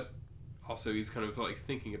 but also he's kind of like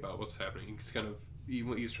thinking about what's happening.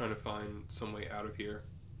 He's trying to find some way out of here.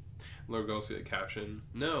 Little girl see a caption,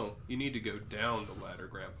 "No, you need to go down the ladder,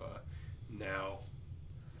 Grandpa. Now."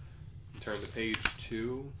 Turn to page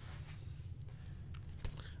 2.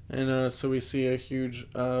 And so we see a huge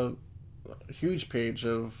page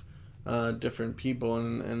of different people,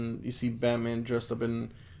 and you see Batman dressed up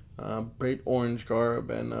in bright orange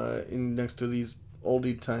garb, and in next to these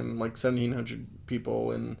oldie time, like 1700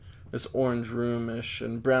 people in this orange room-ish,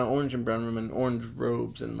 and orange and brown room, and orange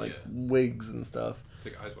robes, and wigs and stuff. It's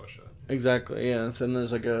like Eyes Wide Shut. Exactly, yeah. And so then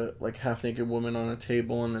there's a half-naked woman on a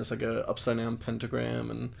table, and there's a upside-down pentagram,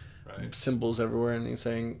 and symbols everywhere, and he's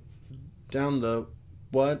saying, "Down the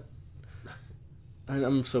what?"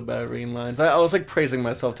 I'm so bad at reading lines. I was praising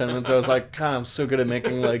myself 10 minutes. I was like, God, I'm so good at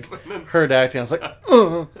making herd acting. I was like,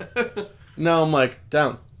 ugh. Now I'm like,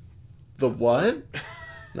 down. The what?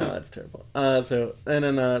 No, that's terrible. And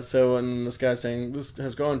this guy's saying, "This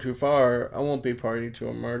has gone too far. I won't be party to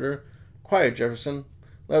a murder. Quiet, Jefferson.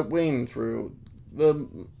 Let Wayne through.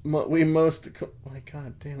 We must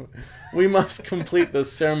complete the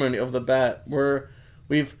ceremony of the bat.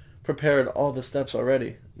 We've prepared all the steps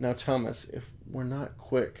already. Now, Thomas, if we're not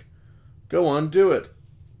quick, go on, do it.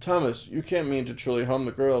 Thomas, you can't mean to truly harm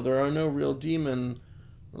the girl. There are no real demon."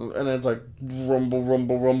 And it's like rumble,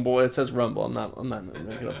 rumble, rumble. It says rumble. I'm not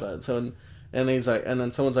making up that. So, and he's like, and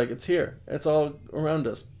then someone's like, "It's here. It's all around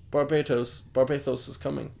us. Barbatos is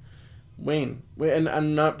coming. Wayne, and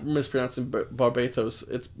I'm not mispronouncing Barbatos.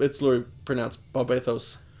 It's literally pronounced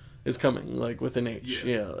Barbatos is coming, with an H.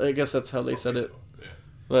 Yeah, I guess that's how they said it.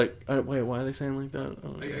 Wait, why are they saying like that?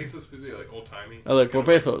 I guess it's really old timey. I like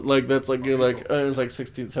Barbatos. That's you're it was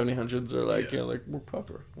 1700s or we're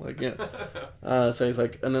proper. So he's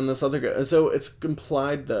like, and then this other guy. So it's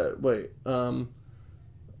implied that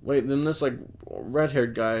then this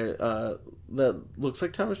red-haired guy that looks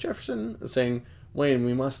like Thomas Jefferson is saying, "Wayne,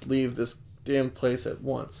 we must leave this damn place at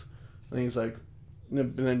once." And he's like,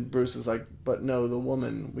 and then Bruce is like, "But no, the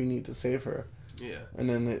woman, we need to save her." Yeah. And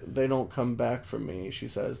then they don't come back for me, she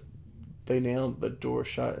says. They nailed the door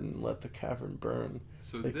shut and let the cavern burn.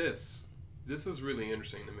 So this is really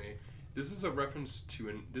interesting to me. This is a reference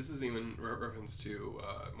to, this is even reference to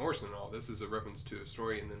Morrison and all. This is a reference to a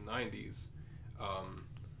story in the 90s,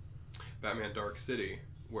 Batman Dark City,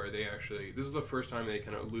 where they actually, this is the first time they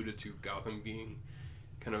kind of alluded to Gotham being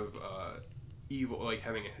kind of evil,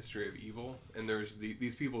 having a history of evil. And there's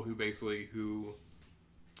these people who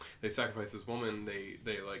they sacrificed this woman. They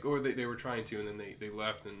were trying to, and then they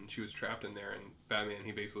left, and she was trapped in there. And Batman,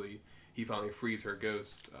 he finally frees her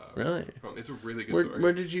ghost. Really? It's a really good story.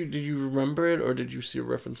 Where did you remember it, or did you see a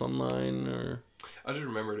reference online, or? I just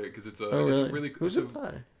remembered it because it's a. Oh, really? It's really. Who's it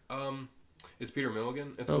by? It's Peter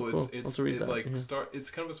Milligan. It's cool. It's Let's read that. like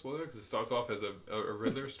It's kind of a spoiler because it starts off as a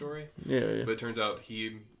Riddler story. Yeah. But it turns out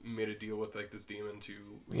he made a deal with like this demon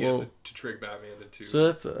to trick Batman into.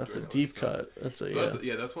 So that's a deep cut. That's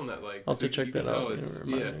one that like I'll have to check that out.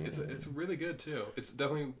 It's really good too. It's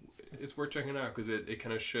definitely worth checking out because it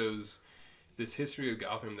kind of shows this history of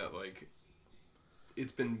Gotham that like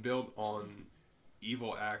it's been built on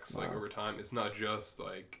evil acts like over time. It's not just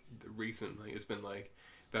like recently. It's been like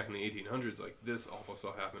back in the 1800s, like this awful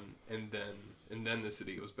stuff happened, and then the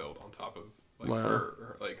city was built on top of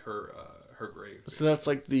like her grave. Basically. So that's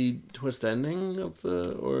like the twist ending of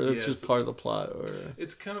or it's just part of the plot, or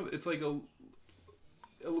it's like a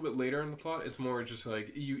little bit later in the plot. It's more just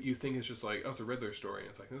like you think it's just like, oh, it's a Riddler story.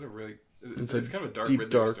 It's like there's a really it's kind of a dark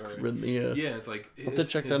Riddler story. Yeah, it's like I'll have to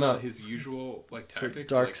check that out. His usual like tactics.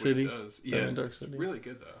 Dark like, City. Dark City. Really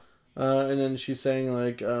good though. And then she's saying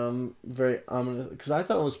like very ominous, because I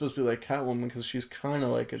thought it was supposed to be like Catwoman because she's kind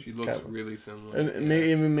of like she looks Catwoman. Really similar, and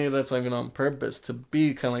maybe that's not even on purpose to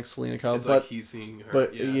be kind of like Selena Kyle. It's like he's seeing her.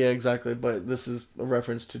 But exactly. But this is a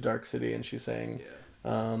reference to Dark City, and she's saying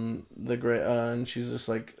the great and she's just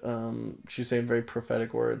like she's saying very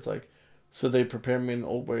prophetic words like, so they prepare me in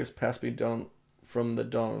old ways, past me from the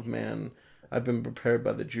dawn of man. I've been prepared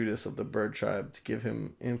by the Judas of the bird tribe to give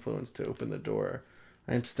him influence to open the door.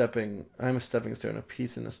 I'm a stepping stone, a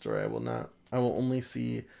piece in the story I will only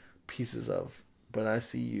see pieces of, but I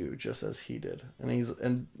see you just as he did.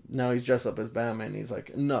 And now he's dressed up as Batman. He's like,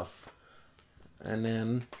 enough. And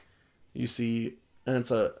then you see, and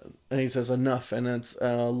he says enough, and it's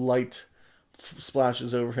light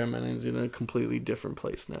splashes over him, and he's in a completely different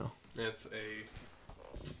place now.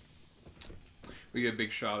 We get a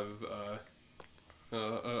big shot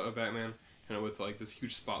of Batman. With like this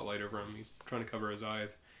huge spotlight over him, he's trying to cover his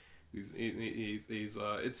eyes. He's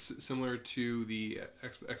it's similar to the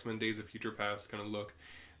X-Men Days of Future Past kind of look,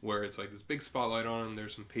 where it's like this big spotlight on him.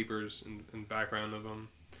 There's some papers in background of him,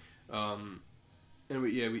 and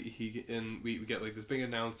we get like this big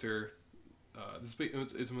announcer.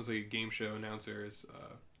 It's almost like a game show announcer.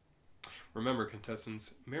 Remember,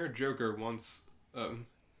 contestants, Mayor Joker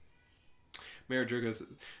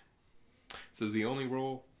says the only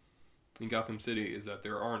rule in Gotham City is that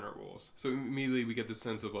there are no rules. So immediately we get this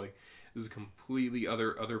sense of like this is a completely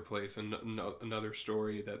other place and another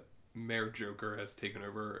story that Mayor Joker has taken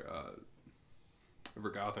over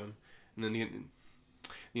Gotham. And then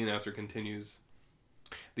the announcer continues.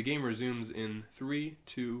 The game resumes in 3,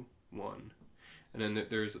 2, 1, and then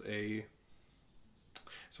there's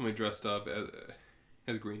somebody dressed up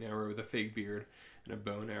as Green Arrow with a fake beard and a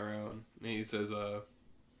bow and arrow, and he says,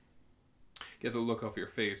 get the look off your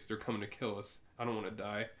face. They're coming to kill us. I don't want to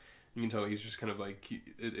die. You can tell he's just kind of like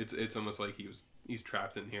it's almost like he's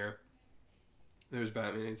trapped in here. There's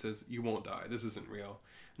Batman. And he says, "You won't die. This isn't real.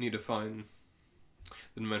 I need to find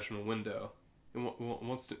the dimensional window. It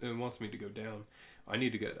wants me to go down. I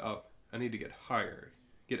need to get up. I need to get higher.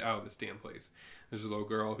 Get out of this damn place." There's a little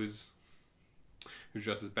girl who's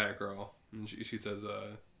dressed as Batgirl, and she says,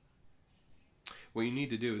 "What you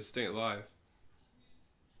need to do is stay alive."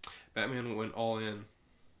 Batman went all in.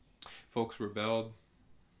 Folks rebelled,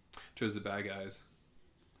 chose the bad guys.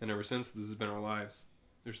 And ever since, this has been our lives.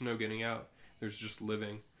 There's no getting out. There's just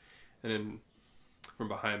living. And then from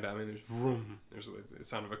behind Batman, there's vroom. There's like the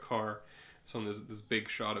sound of a car. There's this big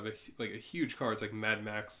shot of a huge car. It's like Mad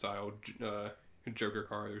Max style Joker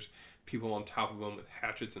car. There's people on top of them with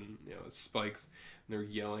hatchets and spikes. And they're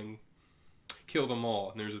yelling, "Kill them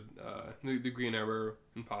all!" And there's the Green Arrow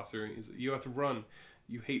imposter. You have to run.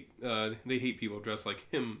 They hate people dressed like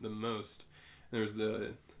him the most. And there's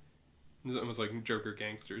almost like Joker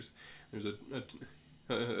gangsters. There's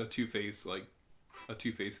a Two-Face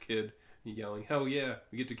kid yelling, "Hell yeah,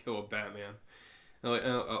 we get to kill a Batman!" And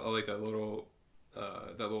I like that little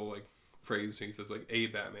like phrase. He says like a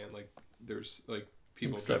Batman. Like there's like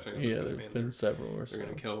people dressing up as Batman. There's been several. Or they're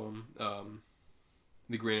gonna kill him.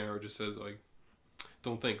 The Green Arrow just says like,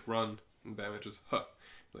 "Don't think, run." And Batman just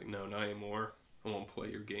like, "No, not anymore. I won't play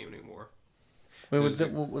your game anymore." Wait,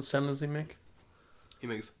 what sound does he make? He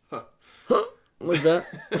makes like that.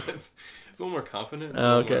 It's a little more confident.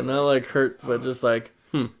 Oh, okay, not like hurt, but just like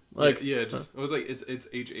like it was like it's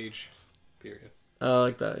HH period. I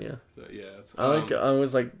like that, yeah. So yeah, it's. I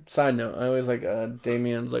always like. Side note, I always like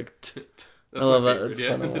Damien's like. That's I love my that. favorite. It's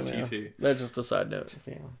funny The one, TT. Yeah. That's just a side note.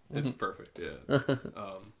 Yeah. It's perfect. Yeah.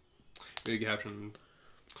 Big caption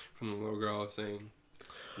from the little girl saying,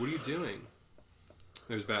 "What are you doing?"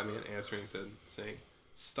 There's Batman answering, saying,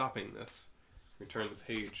 "Stopping this." We turn the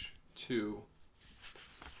page to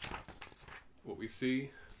what we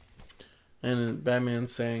see. And Batman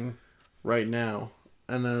saying, right now.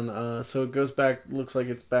 And then so it goes back. Looks like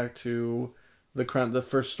it's back to the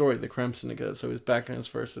first story, the Crime Syndicate. So he's back on his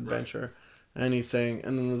first adventure, and he's saying,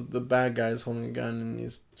 and then the bad guy's holding a gun, and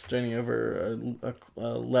he's standing over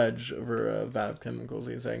a ledge over a vat of chemicals.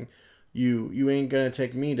 He's saying, "You ain't gonna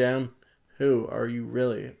take me down. Who are you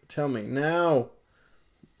really? Tell me now."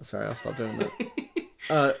 Sorry, I'll stop doing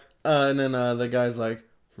that. And then the guy's like,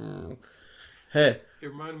 "Hey." It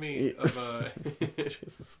reminded me of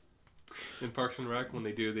Jesus. in Parks and Rec when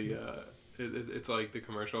they do the it's like the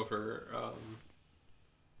commercial for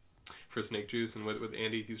Snake Juice, and with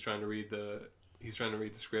Andy, he's trying to read the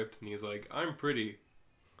script, and he's like, "I'm pretty."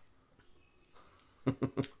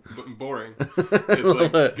 But boring. It's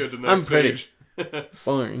like, go to the next I'm pretty. page.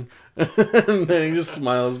 Boring. And then he just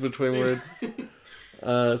smiles between words.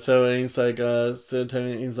 So and he's like,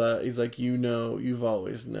 he's like, you've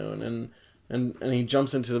always known, and he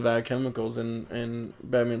jumps into the vat of chemicals, and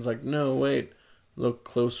Batman's like, no, wait, look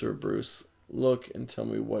closer, Bruce, look and tell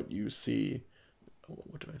me what you see.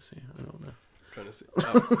 What do I see? I don't know. I'm trying to see.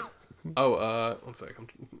 One sec. I'm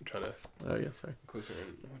trying to. Oh yeah, sorry. Closer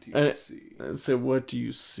in. What do you see? So what do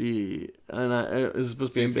you see? And is it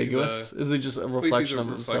supposed to be ambiguous? Is it just a reflection of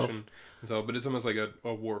himself? But it's almost like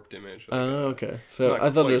a warped image. Like okay. So I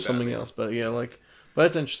thought there was something else, but yeah, like, but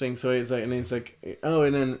it's interesting. So he's like, oh,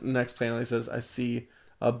 and then next panel he says, I see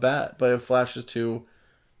a bat, but it flashes to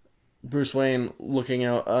Bruce Wayne looking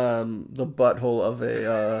out the butthole of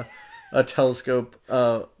a telescope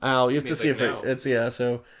owl. You have to see if it's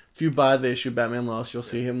so if you buy the issue Batman Lost, you'll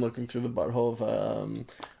see him looking through the butthole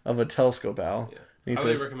of a telescope owl. Yeah. He I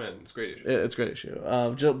would recommend. It's a great issue. It's a great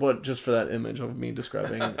issue. Just for that image of me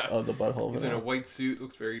describing the butthole. He's in a white suit.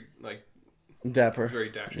 Looks very like dapper. Very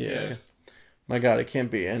dapper. Yeah. My God, it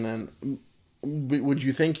can't be. And then, what do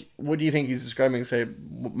you think he's describing? Say,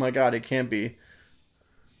 my God, it can't be.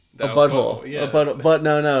 A butthole. Yeah. But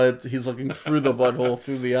no, he's looking through the butthole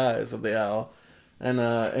through the eyes of the owl. And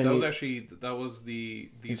that was the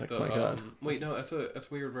he's like, my God. Wait, no, that's a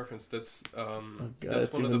weird reference. That's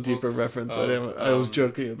that's one of the deeper reference. I was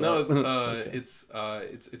joking about. No, it's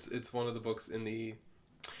one of the books in the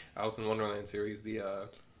Alice in Wonderland series, the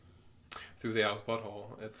Through the Owl's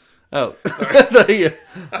Butthole. It's sorry.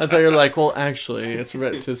 I thought you were like, well, actually, it's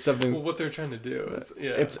to something. Well, what they're trying to do is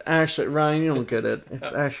it's actually, Ryan, you don't get it.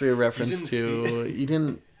 It's actually a reference to you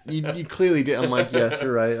didn't. You clearly did. I'm like, yes,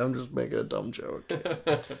 you're right. I'm just making a dumb joke. I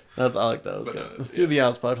like that. That was good. Through the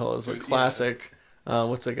Owl's Butthole is a classic.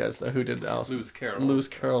 What's that guy's who did Alice? Lewis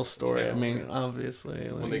Carroll's story. I mean,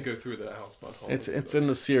 obviously, when they go through the Owl's Butthole, it's in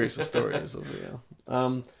the series of stories of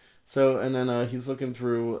the. So and then he's looking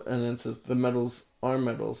through, and then it says the metals are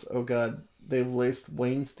metals. Oh God, they've laced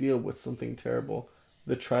Wayne Steel with something terrible.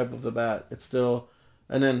 The tribe of the bat. It's still,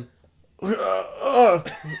 and then.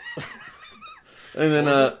 And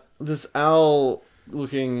then this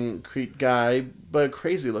owl-looking guy, but a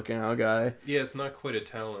crazy-looking owl guy. Yeah, it's not quite a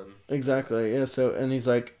talon. Exactly. Yeah. So, and he's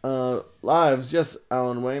like, "Lives, yes,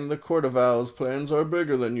 Alan Wayne. The Court of Owls' plans are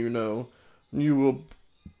bigger than you know. You will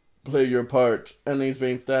play your part." And he's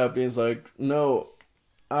being stabbed. And he's like, "No,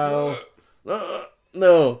 Owl,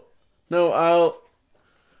 no, Owl."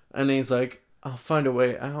 And he's like, "I'll find a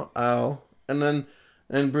way out, Owl." And then.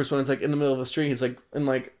 And Bruce Wayne's like in the middle of a street. He's like in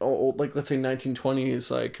like old, like let's say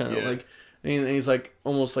 1920s, like kind of like, and he's like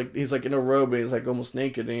almost like he's like in a robe. And he's like almost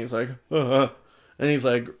naked, and he's like, and he's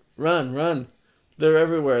like, run! They're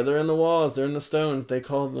everywhere. They're in the walls. They're in the stones. They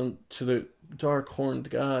call them to the dark horned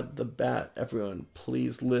god, the bat. Everyone,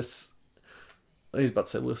 please listen. He's about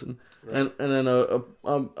to say listen, right. And then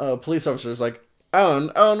a police officer is like,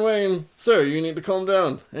 Alan Wayne, sir, you need to calm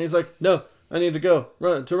down. And he's like, no, I need to go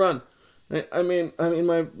run. I mean,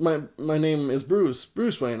 my name is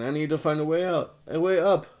Bruce Wayne. I need to find a way out, a way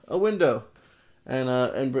up, a window,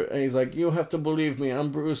 and he's like, you have to believe me. I'm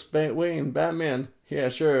Bruce Wayne, Batman. Yeah,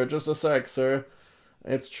 sure, just a sec, sir.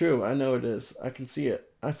 It's true. I know it is. I can see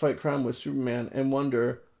it. I fight crime with Superman and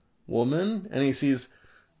Wonder Woman, and he sees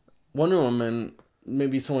Wonder Woman.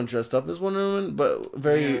 Maybe someone dressed up as Wonder Woman, but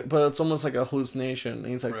it's almost like a hallucination. And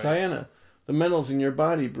he's like, right. Diana, the metals in your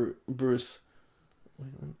body, Bruce.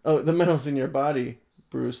 Oh, the metals in your body,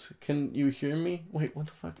 Bruce. Can you hear me? Wait, what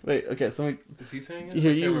the fuck? Wait, okay, so let me... Is he saying it?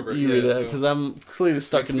 Here, you read it, because I'm clearly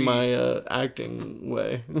stuck in my acting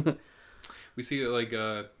way. We see like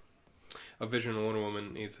a vision of Wonder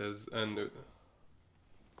Woman. He says, and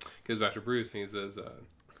goes back to Bruce, and he says,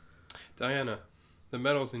 Diana, the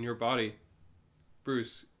metals in your body,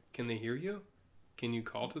 Bruce, can they hear you? can you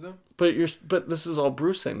call to them? But this is all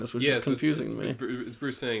Bruce saying this, which is confusing me. It's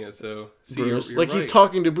Bruce saying it. So see, Bruce, you're like right. he's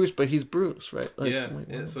talking to Bruce, but he's Bruce, right? Like, yeah.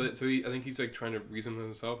 So I think he's like trying to reason with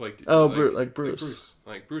himself, like Bruce.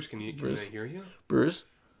 Like Bruce, can I hear you? Bruce.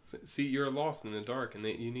 See, you're lost in the dark, and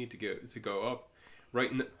you need to go up,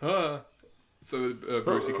 right? So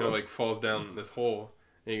Bruce he kind of like falls down this hole,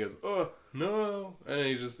 and he goes, "Oh no!" And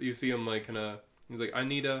you see him like he's like, "I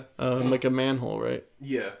need a like a manhole, right?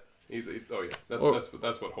 Yeah, that's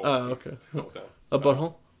what hole. Oh, okay. Falls down. A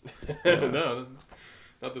butthole. No,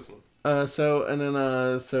 not this one. And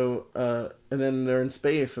then they're in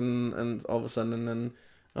space, and all of a sudden, and then.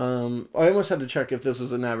 I almost had to check if this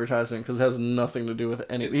was an advertisement because it has nothing to do with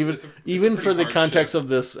any. Even for the context of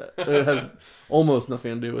this, it has almost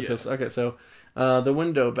nothing to do with this. Okay, so the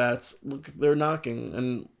window bats look, they're knocking,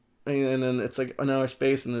 and then it's like an outer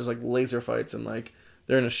space, and there's like laser fights, and like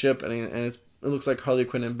they're in a ship, and it looks like Harley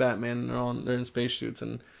Quinn and Batman, and they're in spacesuits,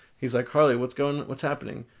 and he's like, Harley, what's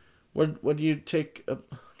happening? What do you take?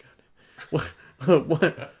 What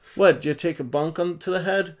do you take a bunk to the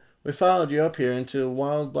head? We followed you up here into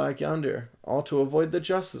wild black yonder, all to avoid the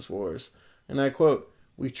justice wars. And I quote,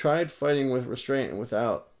 "We tried fighting with restraint and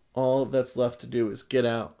without. All that's left to do is get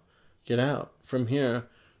out. Get out. From here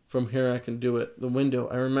I can do it. The window,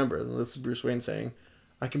 I remember." This is Bruce Wayne saying,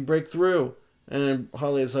 "I can break through." And then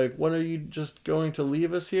Harley is like, "What, are you just going to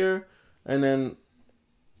leave us here?" And then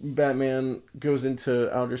Batman goes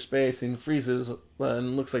into outer space and freezes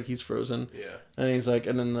and looks like he's frozen. Yeah. And he's like,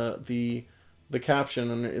 and then the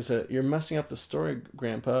caption is that "You're messing up the story,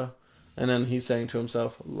 Grandpa," and then he's saying to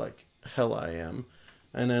himself, "Like hell I am,"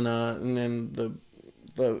 and then the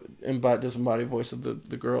disembodied voice of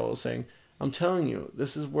the girl is saying, "I'm telling you,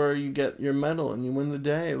 this is where you get your medal and you win the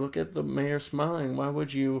day. Look at the mayor smiling. Why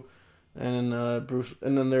would you?" And Bruce,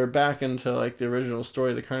 and then they're back into like the original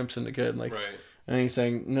story of the crime syndicate, and like, right. And he's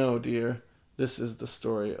saying, "No, dear, this is the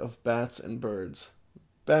story of bats and birds,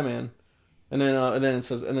 Batman." And then it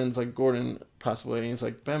says, and then it's like Gordon possibly, and he's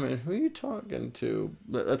like, "Batman, who are you talking to?"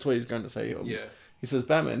 That's what he's going to say. Yeah. He says,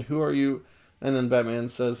 "Batman, who are you?" And then Batman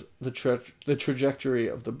says, the trajectory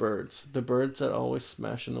of the birds that always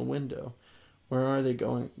smash in the window. Where are they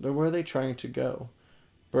going? Where are they trying to go?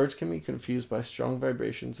 Birds can be confused by strong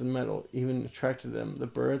vibrations in metal, even attracted to them. The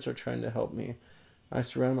birds are trying to help me. I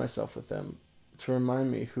surround myself with them to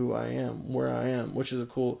remind me who I am, where I am, which is a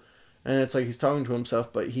cool. And it's like he's talking to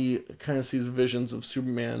himself, but he kind of sees visions of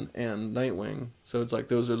Superman and Nightwing. So it's like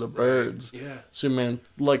those are the birds. Yeah. Superman,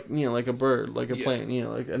 like a bird, like a plane,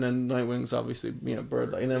 and then Nightwing's obviously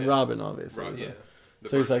bird, and then Robin obviously. Yeah.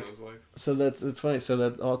 So he's like, so it's funny. So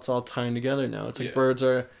that it's all tying together now. It's like birds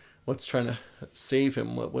are what's trying to save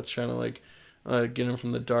him, what's trying to like get him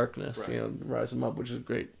from the darkness, rise him up, which is a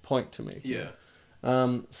great point to make. Yeah.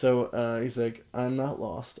 So he's like, "I'm not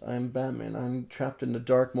lost. I'm Batman. I'm trapped in the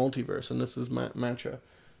dark multiverse, and this is my mantra.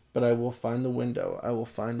 But I will find the window. I will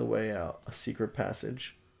find the way out. A secret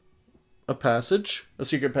passage." A passage? A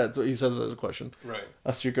secret passage. He says as a question. Right.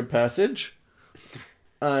 A secret passage?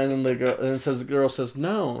 And then the girl says,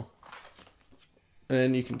 "No." And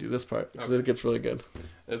then you can do this part, because it gets really good.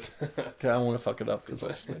 I don't want to fuck it up, because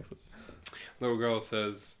it makes it. Little girl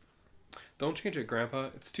says, "Don't change it, Grandpa.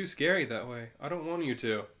 It's too scary that way. I don't want you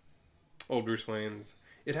to." Old Bruce Wayne's,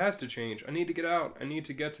 "It has to change. I need to get out. I need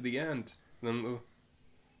to get to the end." And then the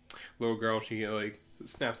little girl, she like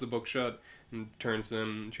snaps the book shut and turns to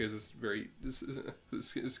him. She has this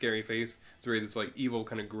scary face. It's very this like evil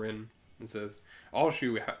kind of grin, and says, I'll show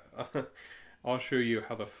you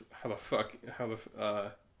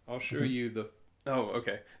Oh,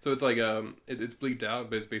 okay. So it's like it's bleeped out,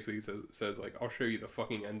 but it basically says like, "I'll show you the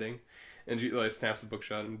fucking ending," and she like snaps the book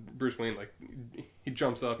shut, and Bruce Wayne like he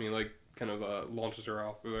jumps up and he like kind of launches her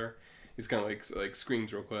off of there. He's kind of like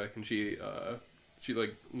screams real quick, and she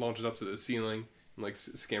like launches up to the ceiling and like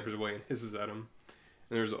scampers away and hisses at him.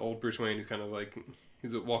 And there's old Bruce Wayne. He's kind of like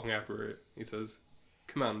he's walking after it. He says,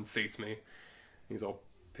 "Come out and face me." He's all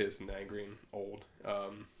pissed and angry and old.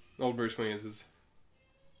 Old Bruce Wayne is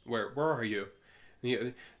where are you?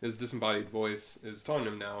 His disembodied voice is telling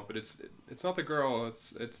him now, but it's not the girl.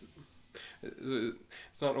 It's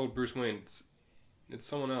not old Bruce Wayne. It's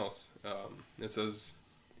someone else. It says,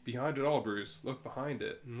 "Behind it all, Bruce. Look behind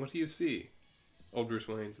it. And what do you see?" Old Bruce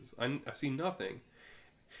Wayne says, I see nothing."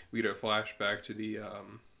 We get a flashback to the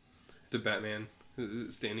to Batman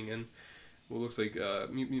standing in what looks like a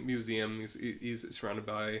museum. He's surrounded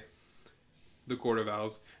by the Court of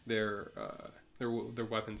Owls, their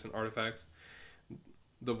weapons and artifacts.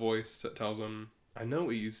 The voice tells him, "I know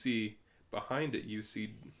what you see. Behind it you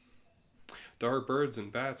see dark birds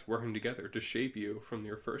and bats working together to shape you from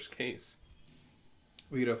your first case."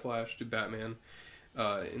 we get a flash to Batman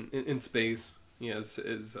in space. He has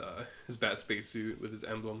his bat spacesuit with his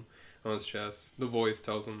emblem on his chest. The voice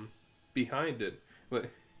tells him, behind it,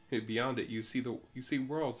 beyond it, you see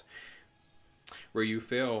worlds where you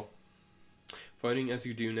fail, fighting as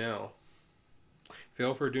you do now.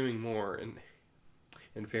 Fail for doing more,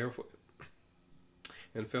 and fail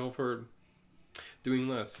for doing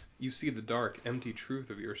less. You see the dark, empty truth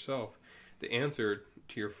of yourself, the answer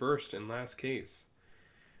to your first and last case.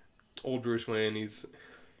 Old Bruce Wayne, he's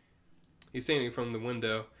standing from the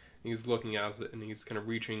window, and he's looking out, and he's kind of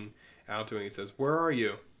reaching out to it, and he says, "Where are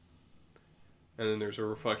you?" And then there's a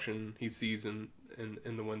reflection he sees in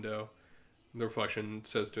the window. The reflection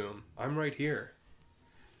says to him, "I'm right here."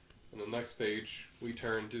 On the next page, we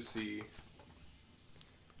turn to see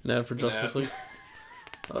an ad for Justice League.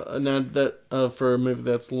 An ad that for a movie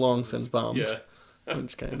that's long since bombed. Yeah.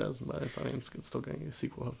 Which kind of does, but I mean, it's still getting a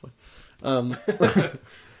sequel, hopefully.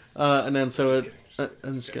 And then so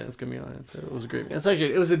I'm just kidding. It's gonna be on it. So it was a great.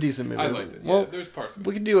 It was a decent movie. I liked it. Well, yeah, there's parts of it.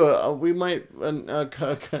 We could do we might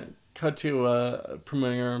cut to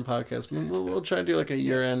promoting our own podcast. We'll try to do like a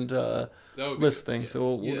year-end list thing. Yeah.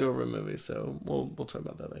 So we'll go over a movie. So we'll talk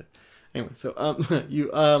about that later. Anyway, so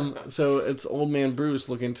so it's old man Bruce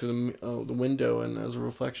looking to the window, and as a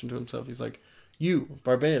reflection to himself, he's like, "You,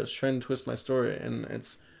 Barbados, trying to twist my story," and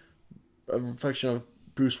it's a reflection of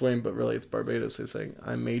Bruce Wayne, but really it's Barbados. He's saying,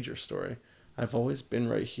 "I made your story. I've always been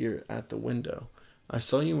right here at the window. I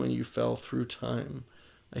saw you when you fell through time.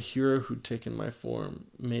 A hero who'd taken my form,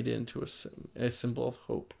 made it into a symbol of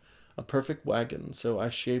hope, a perfect wagon. So I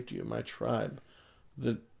shaped you, my tribe.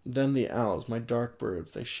 Then the owls, my dark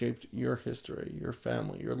birds, they shaped your history, your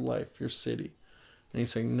family, your life, your city." And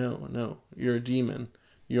he's saying, no, you're a demon.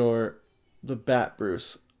 You're the Bat,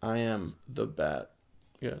 Bruce. I am the Bat.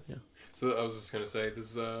 Yeah. So I was just going to say,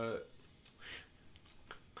 this is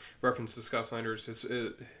reference to Scott Snyder's,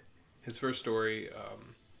 his first story,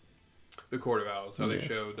 The Court of Owls, how they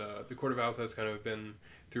showed the Court of Owls has kind of been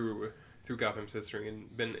through Gotham's history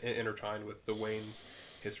and been intertwined with the Wayne's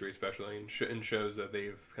history, especially, and shows that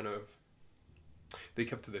they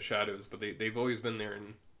kept to the shadows, but they've always been there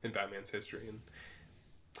in Batman's history, and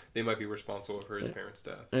they might be responsible for his parents'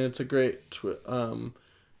 death. And it's a great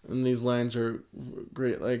and these lines are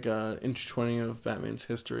great, like intertwining of Batman's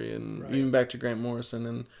history, and even back to Grant Morrison,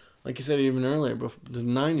 and like you said even earlier, before the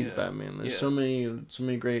 '90s Batman. There's so many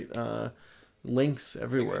great links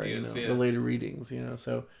everywhere, ideas, related readings,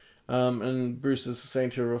 So, and Bruce is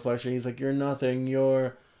saying to a reflection, he's like, "You're nothing.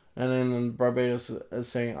 You're," and then Barbados is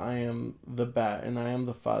saying, "I am the Bat, and I am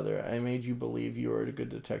the father. I made you believe you were a good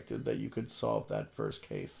detective, that you could solve that first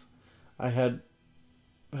case. I had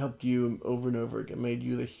helped you over and over again, made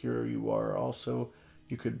you the hero you are. Also,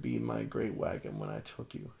 you could be my great wagon when I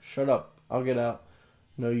took you." "Shut up. I'll get out."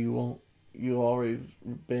 "No, you won't. You've already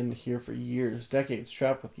been here for years, decades,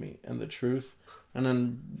 trapped with me. And the truth." And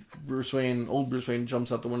then old Bruce Wayne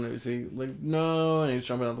jumps out the window. He's like, "No," and he's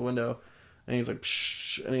jumping out the window. And he's like,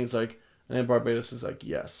 "Psh," and he's like, and then Barbados is like,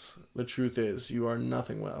 "Yes, the truth is, you are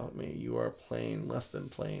nothing without me. You are plain, less than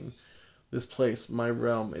plain. This place, my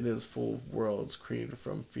realm, it is full of worlds created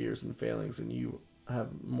from fears and failings, and you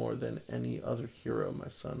have more than any other hero, my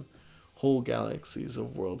son. Whole galaxies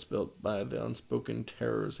of worlds built by the unspoken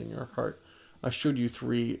terrors in your heart. I showed you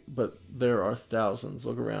 3, but there are thousands.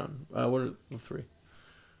 Look around." What are the 3?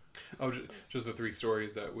 Oh, just the 3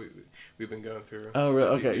 stories that we've been going through. Oh, really?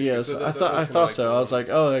 Okay, yeah. So I thought so. I was like,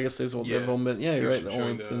 oh, I guess they've only been. Yeah, you're right. There's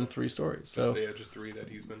only been 3 stories. So just 3 that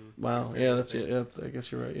he's been. Wow. Yeah, that's it. Yeah, I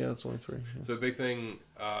guess you're right. Yeah, it's only 3. Yeah. So a big thing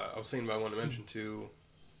I was thinking about, I want to mention too,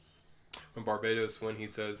 when Barbados, when he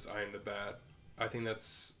says, "I am the Bat," I think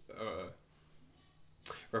that's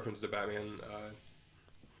reference to Batman.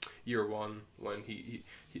 Year 1, when he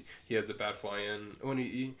has the Bat fly in, when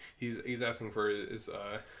he's asking for his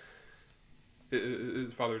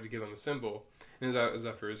father to give him a symbol, and is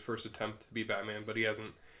after his first attempt to be Batman, but he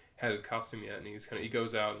hasn't had his costume yet, and he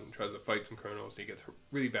goes out and tries to fight some criminals. He gets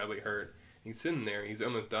really badly hurt. He's sitting there, he's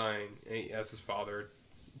almost dying, and he asks his father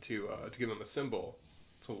to give him a symbol,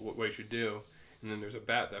 so what he should do. And then there's a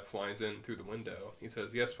bat that flies in through the window. He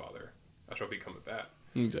says, "Yes, father, I shall become a bat."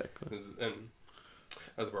 Exactly. And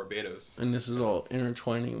as Barbados. And this is all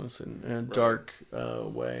intertwining this in a dark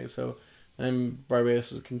way. So, and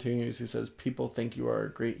Barbados continues. He says, "People think you are a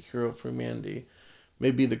great hero for humanity.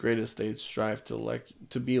 Maybe the greatest. They strive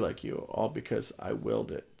to be like you, all because I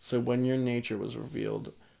willed it. So when your nature was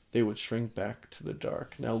revealed, they would shrink back to the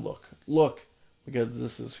dark. Now look, because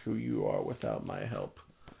this is who you are without my help."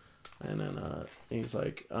 And then he's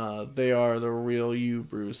like, they are the real you,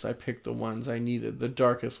 Bruce. I picked the ones I needed, the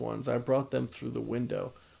darkest ones. I brought them through the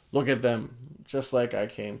window. Look at them, just like I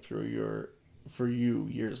came through for you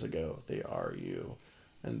years ago. They are you,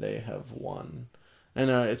 and they have won. And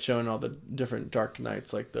it's showing all the different Dark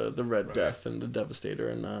Knights, like the Red Death and the Devastator,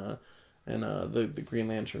 and the Green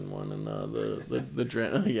Lantern one, and the the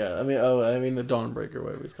Dawnbreaker,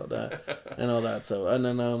 whatever he's called that, and all that. So and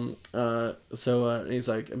then he's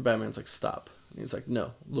like, and Batman's like, stop. And he's like,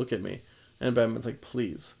 no, look at me. And Batman's like,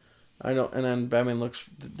 please. I don't. And then Batman looks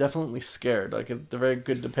definitely scared, like a very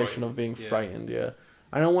good depiction of being frightened. Yeah,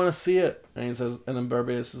 I don't want to see it. And he says, and then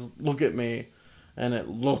Barbados says, look at me, and it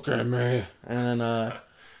look at me, and then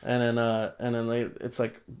it's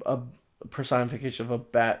like a personification of a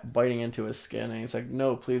bat biting into his skin, and he's like,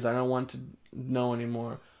 no, please, I don't want to know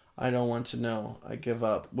anymore. I don't want to know. I give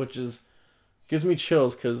up, which gives me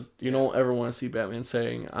chills, because you don't ever want to see Batman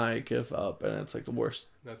saying I give up, and it's like the worst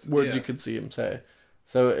word you could see him say.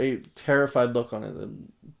 So a terrified look on it,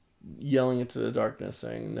 and yelling into the darkness,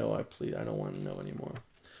 saying, no, I don't want to know anymore.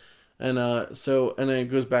 And and then it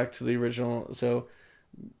goes back to the original. So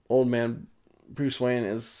old man Bruce Wayne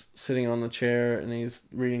is sitting on the chair, and he's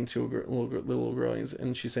reading to a little girl,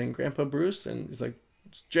 and she's saying, Grandpa Bruce? And he's like,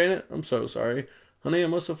 Janet, I'm so sorry. Honey, I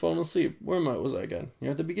must have fallen asleep. Where was I again?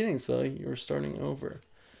 You're at the beginning, Sally. You were starting over.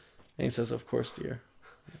 And he says, of course, dear.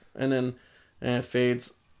 And it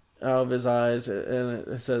fades out of his eyes, and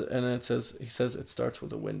he says it starts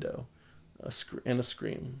with a window, and a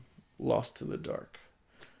scream, lost to the dark.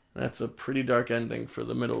 And that's a pretty dark ending for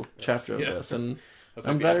the middle chapter of this, and that's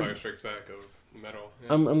like the Empire Strikes Back of metal.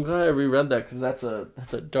 Yeah. I'm glad I reread that, because that's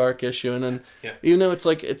a dark issue, and then even though it's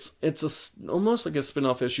like it's almost like a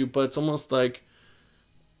spin-off issue, but it's almost like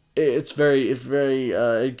it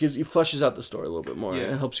fleshes out the story a little bit more.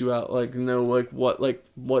 Yeah. It helps you out, like, know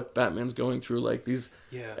what Batman's going through, like these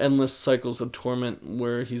endless cycles of torment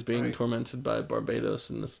where he's being tormented by Barbados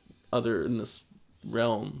in this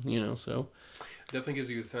realm, so definitely gives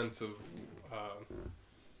you a sense of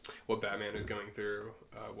what Batman is going through.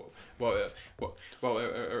 While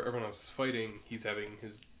everyone else is fighting, he's having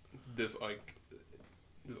this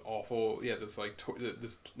awful this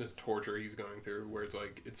torture he's going through, where it's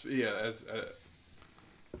like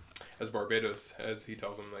as Barbados, as he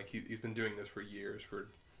tells him, like he's been doing this for years, for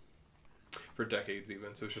decades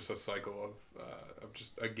even. So it's just a cycle of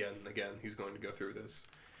just again he's going to go through this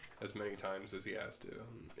as many times as he has to,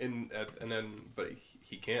 but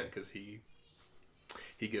he can't, because he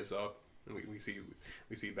gives up. And we see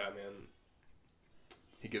Batman.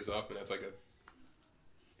 He gives up, and that's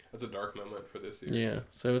a dark moment for this series. Yeah,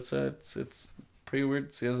 so it's pretty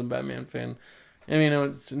weird to see as a Batman fan. I mean,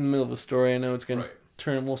 it's in the middle of a story. I know it's gonna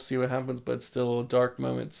turn. We'll see what happens, but it's still a dark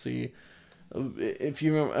moment to see. If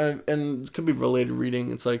you remember, and it could be related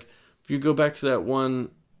reading. It's like if you go back to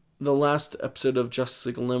the last episode of Justice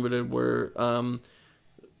League Unlimited, where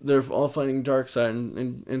they're all fighting Darkseid,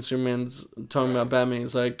 and Superman's talking about Batman.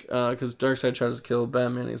 He's like, because Darkseid tries to kill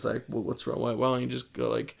Batman. He's like, well, what's wrong? Why don't you just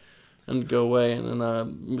go go away? And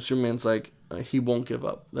then Superman's like, he won't give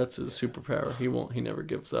up. That's his superpower. He never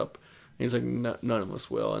gives up. And he's like, none of us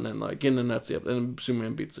will. And then that's the and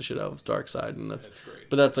Superman beats the shit out of Darkseid, and that's great.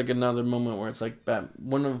 But that's like another moment where it's like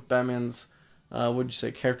one of Batman's, would you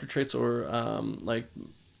say, character traits, or I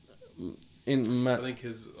think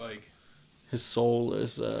his soul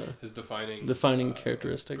is his defining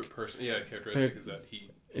characteristic. Characteristic is that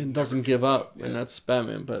he doesn't give up, and that's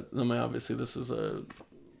Batman. But obviously this is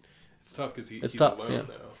it's tough, because he's tough, alone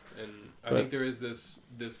now, and I think there is this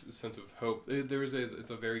sense of hope. It's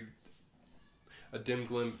a dim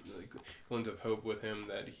glint of hope with him,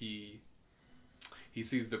 that he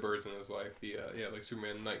sees the birds in his life, like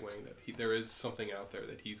Superman and Nightwing, that there is something out there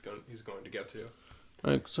that he's going to get to.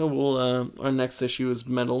 All right, so our next issue is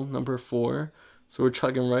Metal number 4. So we're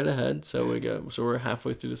chugging right ahead. So we're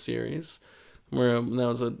halfway through the series.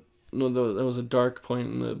 That was a dark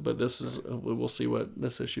point but this is we'll see what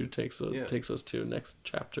this issue takes us to next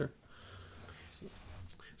chapter. So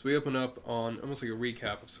we open up on almost like a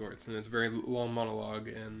recap of sorts, and it's a very long monologue,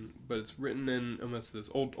 but it's written in almost this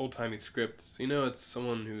old-timey script. So it's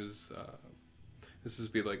someone who's this is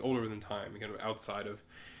be like older than time, kind of outside of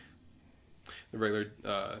the regular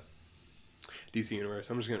DC universe.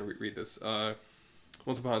 I'm just going to read this.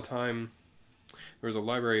 Once upon a time, there was a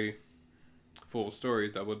library full of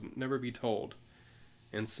stories that would never be told.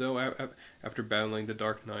 And so, after battling the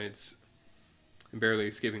Dark Knights and barely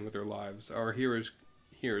escaping with their lives, our heroes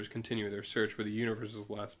continue their search for the universe's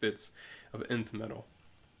last bits of nth metal,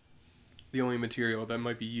 the only material that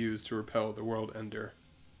might be used to repel the world ender,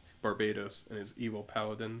 Barbados and his evil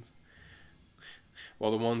paladins.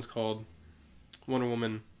 while the ones called Wonder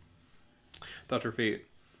Woman, Dr. Fate,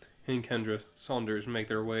 and Kendra Saunders make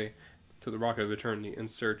their way to the Rocket of Eternity in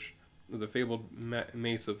search of the fabled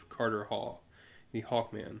mace of Carter Hall, the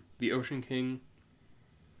Hawkman, the Ocean King,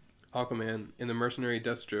 Aquaman, and the mercenary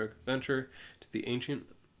Deathstroke venture to the ancient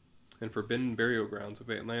and forbidden burial grounds of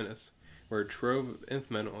Atlantis, where a trove of nth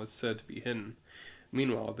metal is said to be hidden.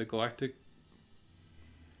 Meanwhile, the Galactic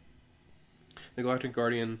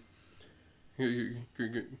Guardian,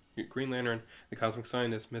 Green Lantern, the Cosmic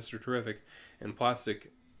Scientist, Mr. Terrific, and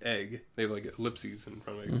Plastic Egg, they have like ellipses in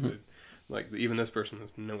front of it. So like even this person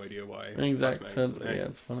has no idea why. Exact sense. Yeah,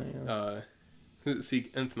 it's funny. Yeah. Who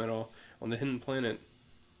seek nth metal on the hidden planet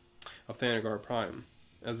of Thanagar Prime,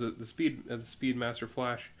 as the Speedmaster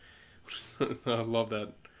Flash. I love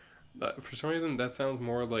that. For some reason, that sounds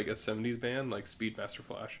more like a 70s band, like Speedmaster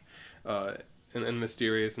Flash, and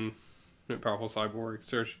mysterious and powerful cyborg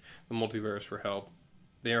search the multiverse for help.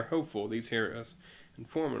 They are hopeful, these heroes, and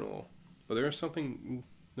formidable, but there is something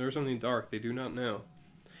dark they do not know.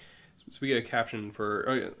 So we get a caption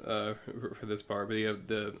for this part, but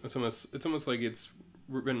it's almost like it's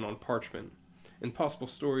written on parchment. Impossible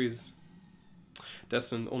stories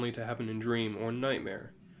destined only to happen in dream or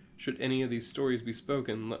nightmare. Should any of these stories be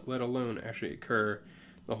spoken, let alone actually occur,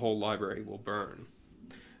 the whole library will burn.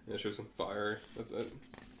 And it shows some fire.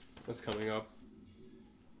 That's coming up.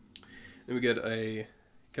 And we get a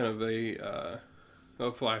kind of a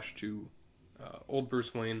flash to old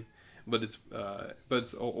Bruce Wayne, but it's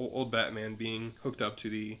old Batman being hooked up to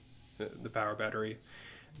the power battery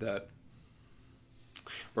that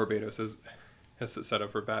Barbados has set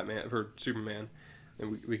up for Superman,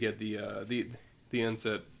 and we get the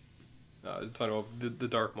inset. The title of the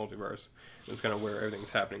Dark Multiverse is kind of where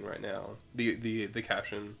everything's happening right now. The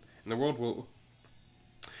caption, and the world will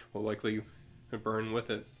likely burn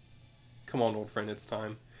with it. Come on, old friend, it's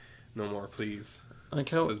time. No more, please. Like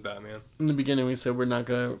how says Batman. In the beginning we said we're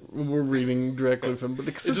reading directly from, but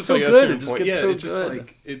because it's so like good, it just gets so it's good.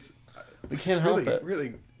 Like, it's we can't help it.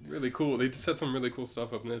 Really, really cool. They set some really cool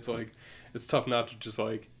stuff up, and it's like it's tough not to just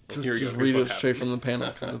like just read it straight from the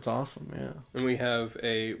panel because it's awesome. Yeah. And we have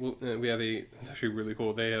it's actually really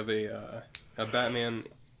cool. They have a Batman,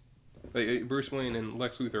 a Bruce Wayne and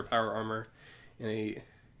Lex Luthor power armor, and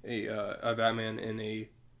a Batman in the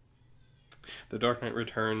Dark Knight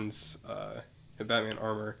Returns a Batman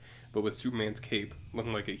armor, but with Superman's cape,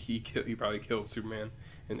 looking like he probably killed Superman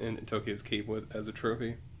and took his cape as a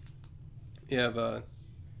trophy. You have the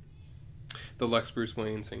Lex Bruce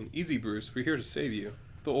Wayne saying, "Easy, Bruce, we're here to save you."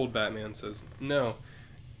 The old Batman says, "No,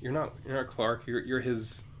 you're not Clark. You're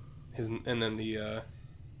his." And then the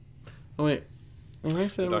oh wait, am I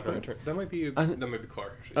saying that might be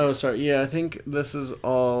Clark. Actually. Oh, sorry. Yeah, I think this is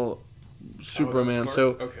all Superman.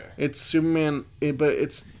 So okay. It's Superman, but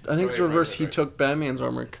it's I think it's reverse. He took Batman's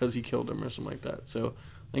armor because he killed him or something like that. So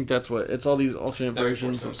I think that's what it's all these alternate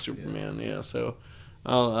versions of Superman. Yeah. So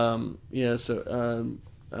I'll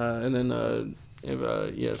and then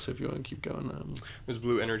so if you want to keep going, there's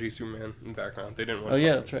Blue Energy Superman in the background. They didn't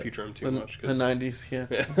want to feature him too much. The 90s, yeah.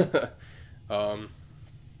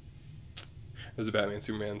 As the Batman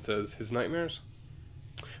Superman says, his nightmares?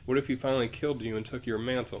 What if he finally killed you and took your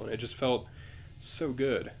mantle, and it just felt so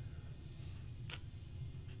good?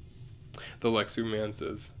 The Lex Superman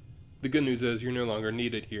says, the good news is you're no longer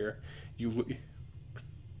needed here. You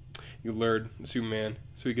lured Superman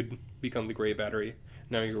so he could become the Gray Battery.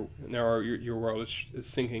 Now your world is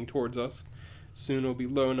sinking towards us. Soon it'll be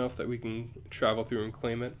low enough that we can travel through and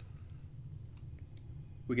claim it.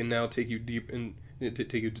 We can now take you to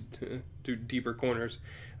deeper corners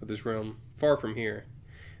of this realm, far from here,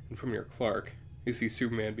 and from your Clark. You see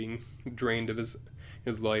Superman being drained of his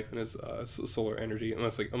life and his solar energy,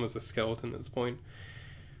 almost a skeleton at this point.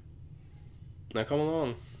 Now come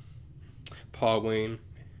along, Pa Wayne.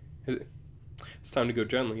 It's time to go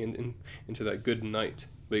gently into that good night.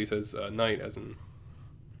 But he says night as in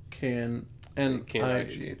K-N-I-G-H-T.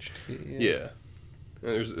 Yeah.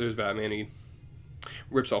 And there's Batman. He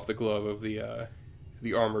rips off the glove of the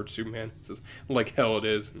armored Superman. It says like hell it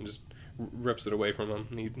is, and just rips it away from him.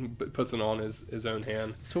 And he puts it on his own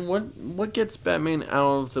hand. So what gets Batman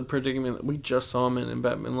out of the predicament that we just saw him in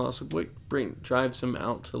Batman Lost? What drives him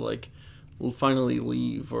out to finally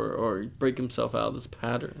leave or break himself out of this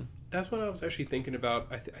pattern? That's what I was actually thinking about.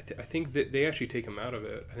 I think that they actually take him out of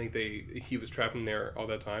it. I think he was trapped in there all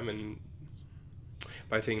that time, and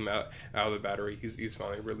by taking him out of the battery, he's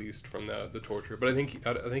finally released from the torture. But I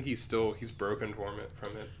think he's broken from it.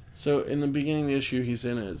 So in the beginning of the issue, he's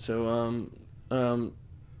in it. So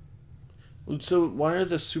So why are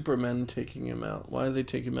the Supermen taking him out? Why are they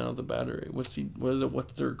taking him out of the battery? What's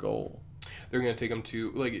their goal? They're gonna take him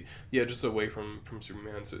to just away from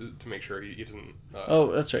Superman, to make sure he doesn't.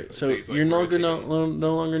 Oh, that's right. So he's, like, you're we're gonna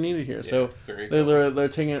no longer needed here. Yeah, So there you go. they're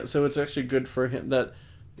taking it. So it's actually good for him that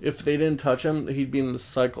if they didn't touch him, he'd be in the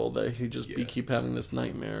cycle that he'd just be Yeah. keep having this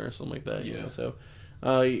nightmare or something like that. You Yeah. know. So,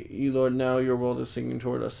 you Lord, now your world is sinking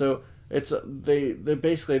toward us. So it's they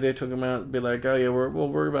basically they took him out and be like, oh yeah,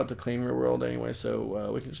 we're about to claim your world anyway,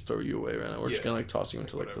 so we can just throw you away right now. We're just Yeah. gonna like toss you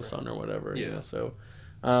into like whatever. the sun or whatever. You Yeah. know. So,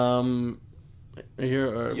 here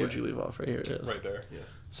or Yeah. where'd you leave off? Right here it is. Right there. Yeah.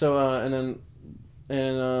 So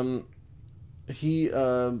he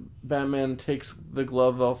Batman takes the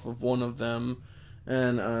glove off of one of them,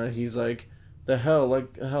 and he's like, the hell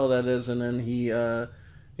that is, and then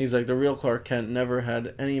he's like, the real Clark Kent never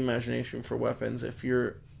had any imagination for weapons. If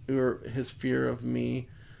you're his fear of me.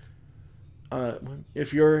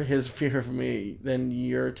 If you're his fear of me, then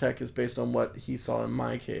your tech is based on what he saw in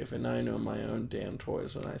my cave, and I know my own damn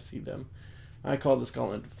toys when I see them. I call this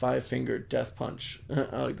gauntlet Five-Fingered Death Punch.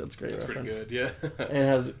 I like that's a great That's reference. pretty good. Yeah. It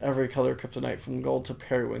has every color kryptonite from gold to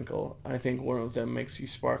periwinkle. I think one of them makes you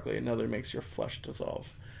sparkly, another makes your flesh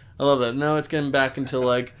dissolve. I love that. Now it's getting back into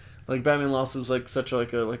like Batman Lost was like such a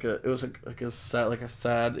it was like a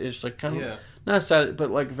sad ish like kind of Yeah. not sad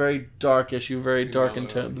but like very dark issue, very dark Mellow. and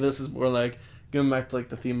tone. But this is more like going back to like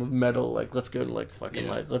the theme of metal. Like let's go to like fucking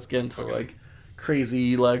Yeah. like let's get into Okay. like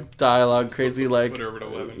crazy like dialogue, crazy like Put her over to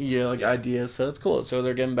 11. yeah like Yeah. ideas. So it's cool. So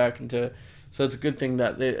they're getting back into. So it's a good thing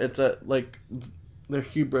that it's a like their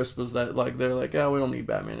hubris was that like they're like, oh, we don't need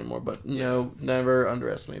Batman anymore. But no, never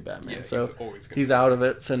underestimate Batman. Yeah, so he's always gonna he's out of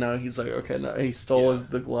it. So now he's like, okay, no, he stole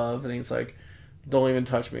the glove, and he's like, don't even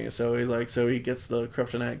touch me. So he gets the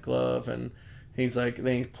kryptonite glove, and he's like,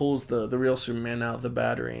 then he pulls the real Superman out of the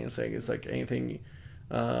battery, and it's like anything.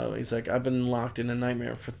 He's like, I've been locked in a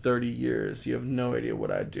nightmare for 30 years. You have no idea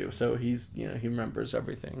what I do. So he's he remembers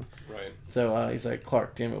everything. Right. So he's like,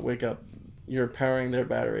 Clark, damn it, wake up. You're powering their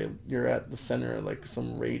battery. You're at the center, like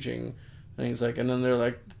some raging. And he's like, and then they're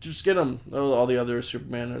like, just get him. All the other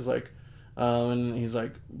Superman is like, and he's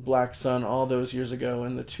like, Black Sun, all those years ago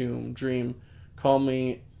in the tomb, dream, call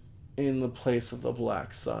me in the place of the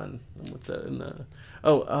Black Sun. What's that in the?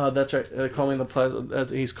 Oh, that's right. Call me in the place.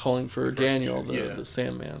 He's calling for Daniel, the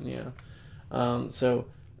Sandman. Yeah. And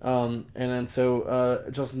then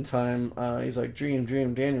just in time, he's like, dream,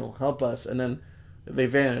 Daniel, help us. And then they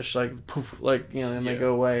vanish, like poof, like and they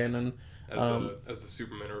go away, and then as the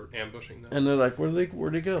Supermen are ambushing them. and they're like, where'd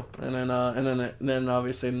they go? And then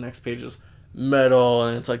obviously the next page is metal,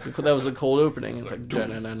 and it's like that was a cold opening. It's like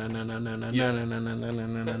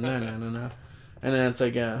and then it's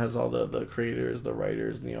like it has all the creators, the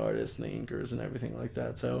writers, and the artists, and the inkers, and everything like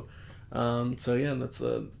that. So that's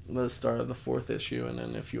the start of the 4th issue, and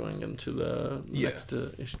then if you want to get into the next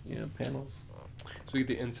panels. So we get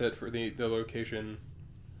the inset for the location,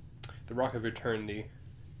 the Rock of Eternity,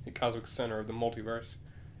 the cosmic center of the multiverse.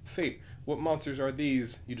 Fate, what monsters are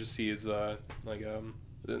these? You just see is a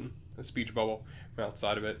speech bubble from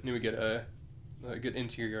outside of it. And then we get a good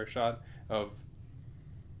interior shot of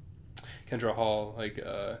Kendra Hall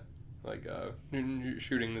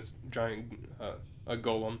shooting this giant a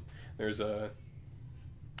golem. There's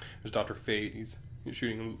Dr. Fate. He's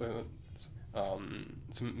shooting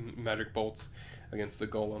some magic bolts against the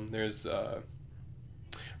golem. There's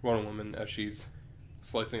Wonder Woman as she's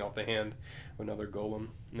slicing off the hand of another golem.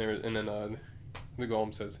 And then the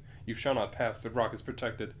golem says, "You shall not pass. The rock is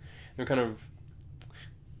protected." They're trying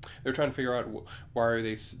to figure out why are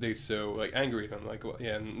they so like angry at them, like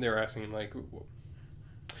and they're asking like,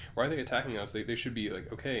 why are they attacking us? They should be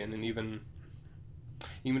like okay. And then even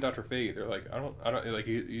Dr. Fate, they're like, I don't like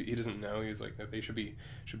he doesn't know. He's like they should be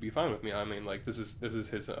fine with me. I mean like this is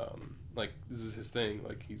his like this is his thing.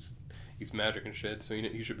 Like he's magic and shit, so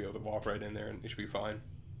he should be able to walk right in there and he should be fine.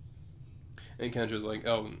 And Kendra's like,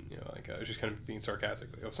 oh, she's kind of being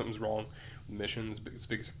sarcastic, like, oh, something's wrong with the mission. It's a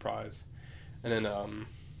big surprise. And then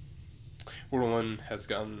Wonder Woman has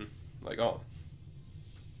gotten like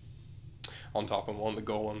on top of one of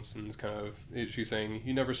the golems, and she's saying,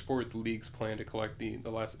 you never supported the League's plan to collect the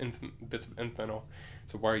last bits of nth metal,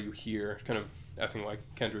 so why are you here? Kind of asking why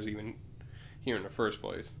Kendra's even here in the first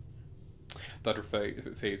place. Dr.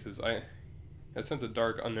 Fate says, I sense a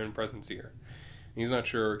dark, unknown presence here. And he's not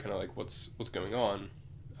sure kind of like what's going on.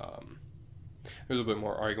 There's a bit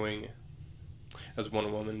more arguing as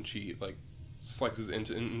Wonder Woman, she like slices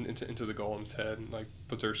into the golem's head and like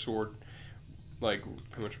puts her sword like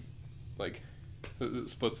pretty much like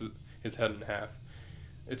splits his head in half.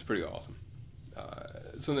 It's pretty awesome.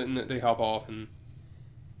 So then they hop off,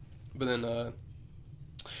 but then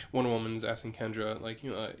Wonder Woman's asking Kendra like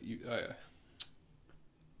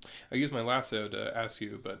I used my lasso to ask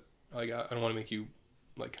you, but like I don't want to make you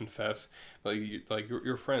like confess, like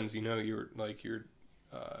you're friends, you're like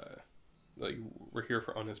we're here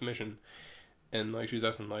for on this mission, and like she's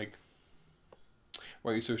asking like,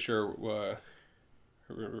 why are you so sure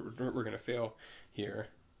we're gonna fail here?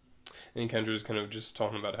 And Kendra's kind of just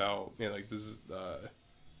talking about how like this is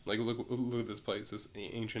like look at this place, this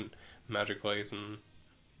ancient magic place, and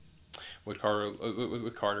with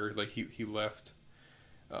Carter like he left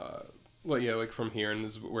like from here, and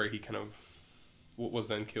this is where he kind of was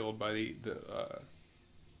then killed by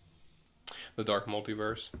the dark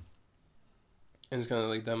multiverse. And it's kind of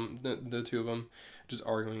like them, the two of them, just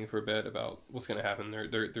arguing for a bit about what's going to happen. They're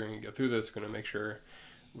going to get through this, going to make sure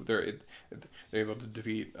they're able to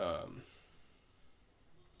defeat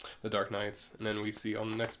the Dark Knights. And then we see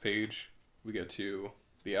on the next page, we get to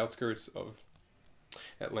the outskirts of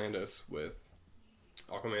Atlantis with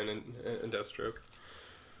Aquaman and Deathstroke.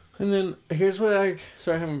 And then here's what I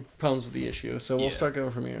start having problems with the issue. So we'll start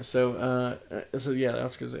going from here. So yeah,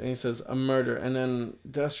 that's because he says a murder, and then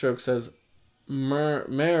Deathstroke says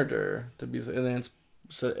murder to be, and then it's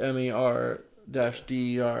MER-DER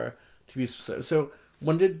to be specific. So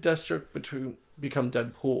when did Deathstroke become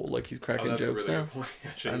Deadpool? Like he's cracking jokes now.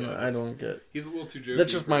 I don't get. He's a little too jokey.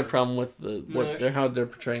 That's just my problem with how they're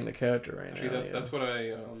portraying the character right now. That's what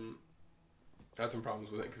I had some problems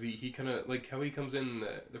with it, because he kind of like how he comes in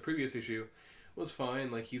the previous issue was fine,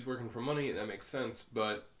 like he's working for money and that makes sense,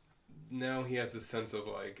 but now he has this sense of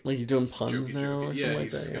like he's doing puns now or something like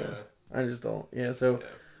that. Kinda, I just don't. Yeah, so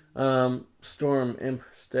Storm Imp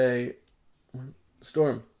stay. Oh,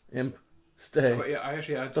 yeah, I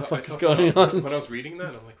actually what the fuck is going on? When I was reading that,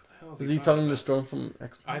 I'm like, what the hell is he talking to Storm from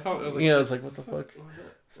X-Men? I thought, I was like, yeah, I was like, what the fuck?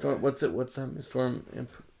 Storm, what's that? Storm Imp.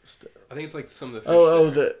 I think it's like some of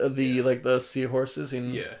the fish the like the seahorses,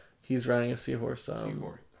 and he's riding a seahorse.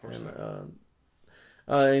 And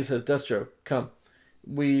he says, Deathstroke, come.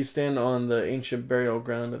 We stand on the ancient burial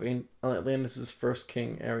ground of Atlantis' first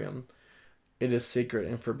king, Arion. It is sacred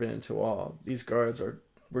and forbidden to all. These guards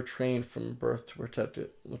were trained from birth to protect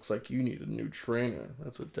it. Looks like you need a new trainer.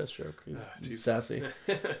 That's what Deathstroke. He's sassy.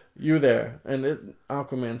 You there. And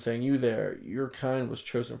Aquaman saying, you there. Your kind was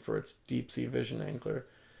chosen for its deep sea vision angler.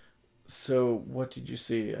 So what did you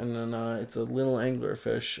see? And then it's a little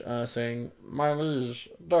anglerfish saying, my liege,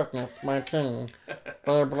 darkness, my king,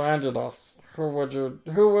 they blinded us. Who would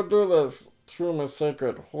do this? Tomb is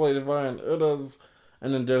sacred, holy divine, it is.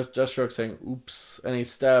 And then Deathstroke saying, oops, and he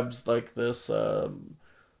stabs like this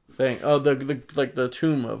thing. Oh, the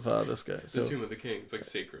tomb of this guy. The tomb of the king. It's like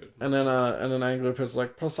sacred. And then anglerfish is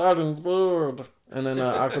like, Poseidon's blood. And then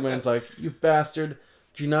Aquaman's like, you bastard.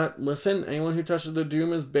 Do not listen. Anyone who touches the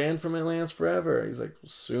doom is banned from Atlantis forever. He's like,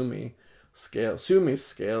 sue me, Scales.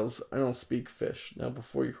 I don't speak fish. Now,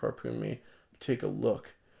 before you harpoon me, take a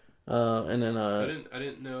look. And then I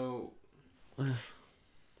didn't know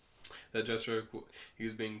that Deathstroke, he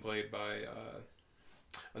was being played by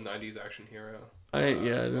a '90s action hero. I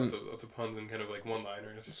didn't. Lots of puns and kind of like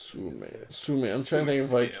one-liners. Sue me. I'm trying to think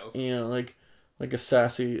of like a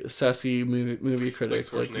sassy movie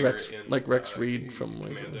critic, like Rex Reed from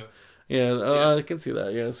Commando. I can see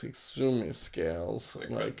that. Yeah, it's like sue me, Scales.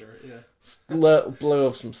 Like blow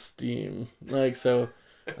off some steam. Like so.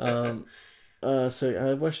 So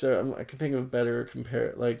I wish I could think of a better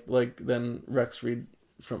than Rex Reed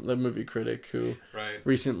from the movie critic who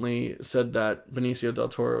recently said that Benicio del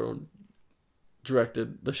Toro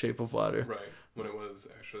directed The Shape of Water. Right, when it was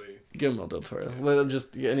actually Guillermo del Toro.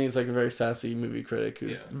 And he's like a very sassy movie critic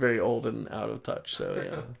who's very old and out of touch.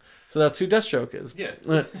 So so that's who Deathstroke is. Yeah.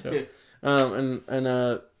 So, and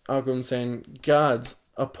Aquaman saying, gods,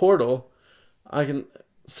 a portal. I can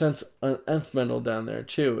sense an nth metal down there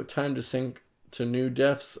too. Time to sink to new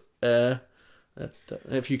depths. That's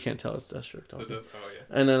if you can't tell, it's Deathstroke talking.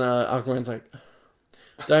 And then Aquaman's like,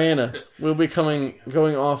 Diana, we'll be going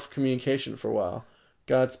off communication for a while.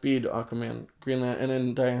 Godspeed, Aquaman, Green Lantern. And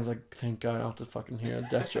then Diana's like, thank God I don't have to fucking hear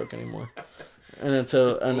Deathstroke anymore. And then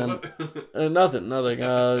nothing.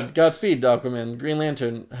 Godspeed, Aquaman, Green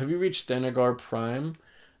Lantern. Have you reached Thanagar Prime?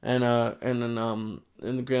 And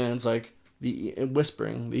the Green Lantern's like, the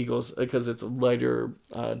whispering, the Eagles, because it's a lighter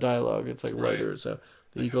dialogue. It's like lighter, so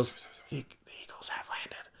the Eagles have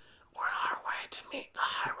landed. We're on our way to meet the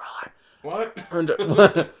High Roller.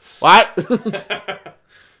 What?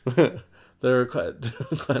 The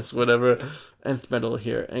request, whatever, nth metal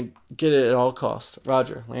here, and get it at all cost.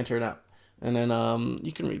 Roger, Lantern out, and then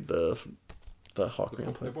you can read the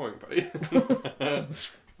Hawkman play. The boring part.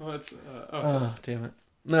 Damn it.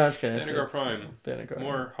 No, that's okay. Thanagar Prime. Thanagar.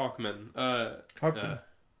 More Hawkmen. Hawkman.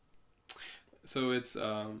 So it's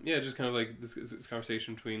just kind of like this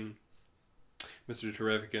conversation between Mr.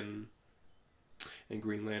 Terrific and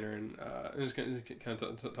Green Lantern. Just kind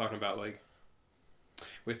of talking about like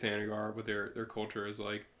with Thanagar, what their culture is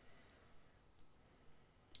like,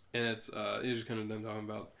 and it's just kind of them talking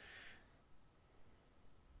about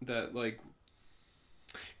that like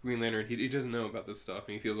Green Lantern. He doesn't know about this stuff,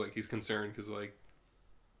 and he feels like he's concerned because like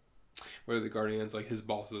what are the Guardians like his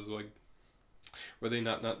bosses like. Were they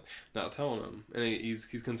not telling him, and he's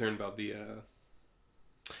concerned about the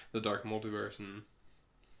dark multiverse, and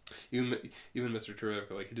even Mr.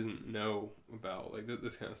 Terrific, like he doesn't know about like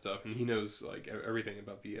this kind of stuff, and he knows like everything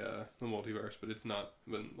about the multiverse, but it's not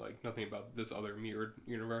like nothing about this other mirrored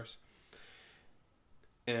universe.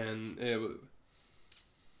 And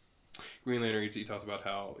Green Lantern, he talks about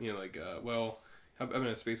how I've been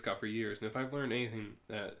a space cop for years, and if I've learned anything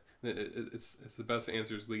that it's the best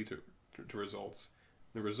answers lead to results.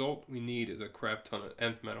 The result we need is a crap ton of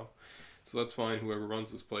nth metal. So let's find whoever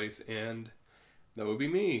runs this place, and that would be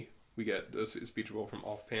me. We get a speech bubble from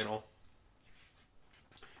off panel.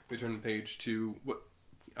 We turn the page to what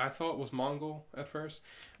I thought was Mongol at first.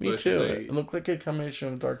 Me too. It looked like a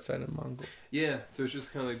combination of Darkseid and Mongol. Yeah, so it's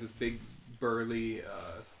just kind of like this big, burly,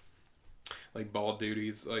 like bald dude.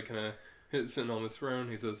 He's like kind of sitting on this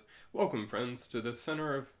throne. He says, "Welcome, friends, to the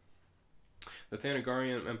center of the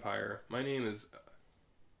Thanagarian Empire. My name is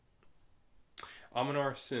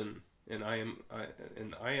Aminar Sin, and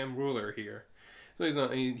I am ruler here." So he's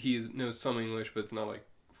not. He knows some English, but it's not like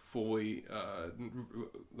fully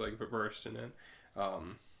like versed in it.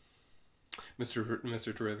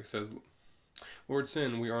 Mr. Terrific says, "Lord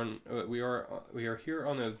Sin, we are here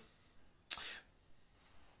on a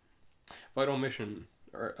vital mission.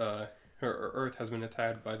 Earth has been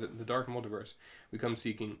attacked by the dark multiverse. We come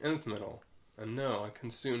seeking nth metal. And no, I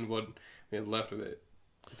consumed what we had left of it.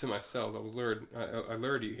 It's in my cells. I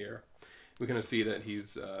lured you here." We kind of see that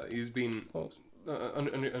he's being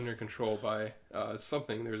under control by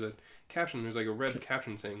something. There's a caption. There's like a red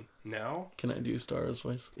caption saying "now." Can I do Star's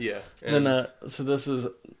voice? Yeah. And then so this is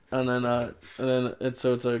this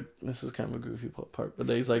is kind of a goofy part, but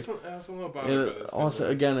he's like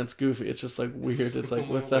also again it's goofy. It's just like weird. It's like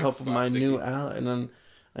with the help of my new ally, and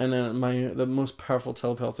then the most powerful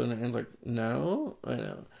telepath in it, and he's like, "No, I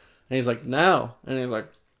know," and he's like, "Now," and he's like,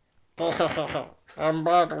 "I'm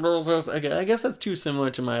back, losers." Again, I guess that's too similar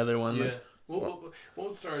to my other one. Yeah.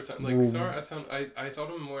 What Star sound like? Star, I thought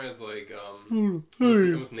of him more as like it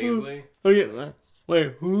was nasally. Oh yeah,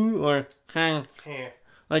 wait, who or hang?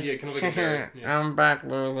 Like yeah, kind of like a bird. Yeah. I'm back,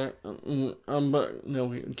 loser. I'm back.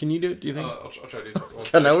 No, can you do it? Do you think? I'll try to do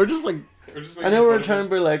something. Now we're just like. I know we're trying to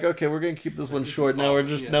be like, okay, we're gonna keep this one short. Now we're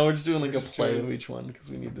just doing like a play of each one because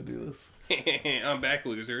we need to do this. I'm back,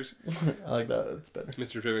 losers. I like that. It's better.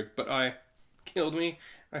 Mr. Terrific, but I killed me.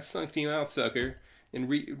 I sunk you out, sucker, and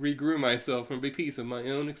regrew myself from a piece of my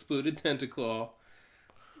own exploded tentaclaw.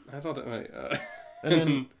 I thought that might. And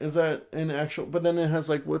then is that an actual? But then it has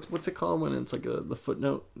like what's it called when it's like the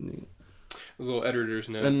footnote. Those little editor's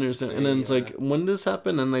note. And then it's like, when did this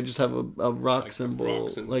happen? And they just have a rock like symbol.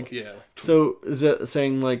 Like, yeah. So is it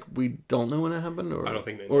saying like we don't know when it happened, or I don't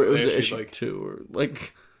think they know. Or it was issue like 2, or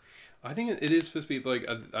like. I think it is supposed to be like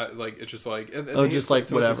like it's just like just like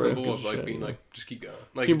whatever. Symbol of like being like just keep going,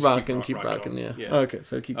 like keep rocking, yeah. Okay,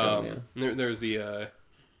 so keep going. Yeah. There's the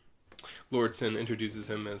Lord Sin introduces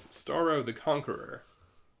him as Starro the Conqueror,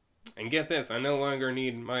 and get this, I no longer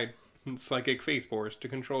need my psychic face force to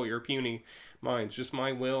control your puny minds, just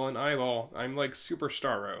my will and eyeball. I'm like Super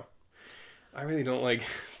Starro. I really don't like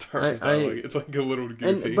Starro style. It's like a little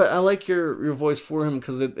goofy. But I like your voice for him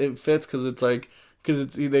because it fits, because it's like.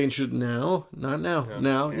 Because they should now, not now,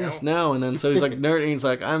 now, yes, now, and then so he's like nerd, and he's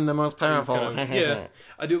like, I'm the most powerful. Yeah,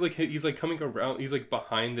 I do like he's like coming around, he's like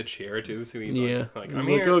behind the chair too, so he's like I'm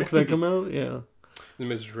here. Oh, can I come out? Yeah. Then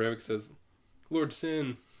Mr. Terrific says, Lord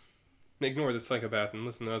Sin, ignore the psychopath and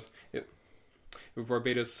listen to us. If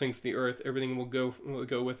Barbados sinks the earth, everything will go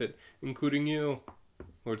with it, including you.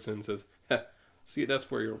 Lord Sin says, see,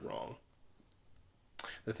 that's where you're wrong.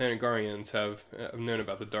 The Thanagarians have known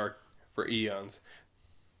about the dark for eons.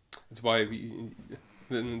 It's why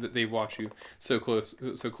they watch you so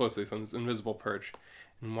closely from this invisible perch,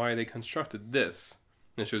 and why they constructed this.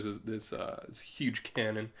 And it shows this huge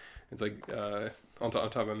cannon. It's like on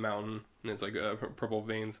top of a mountain, and it's like purple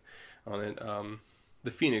veins on it.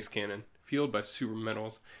 The Phoenix Cannon, fueled by super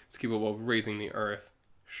metals, is capable of raising the earth.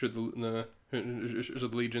 Should the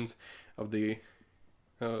legions of the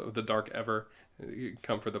dark ever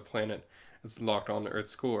come for the planet, it's locked on the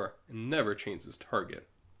Earth's core and never changes target.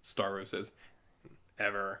 Starro says,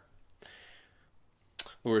 ever.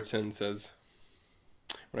 Lord Sin says,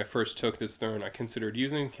 when I first took this throne, I considered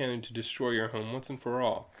using a cannon to destroy your home once and for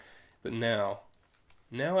all. But now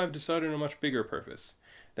I've decided on a much bigger purpose.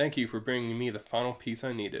 Thank you for bringing me the final piece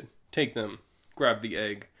I needed. Take them. Grab the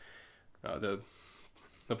egg. The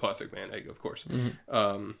Plastic Man egg, of course.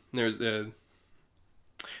 Mm-hmm. There's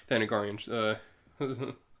Thanagarian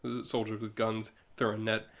soldiers with guns throw a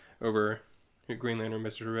net over Green Lantern,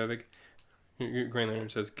 Mr. Revik. Green Lantern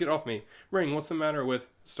says, "Get off me. Ring, what's the matter with..."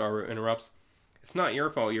 Starro interrupts. "It's not your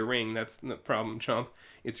fault, your ring. That's the problem, chump.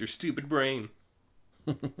 It's your stupid brain.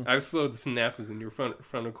 I've slowed the synapses in your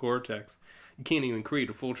frontal cortex. You can't even create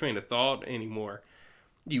a full train of thought anymore.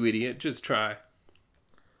 You idiot, just try."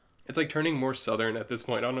 It's like turning more southern at this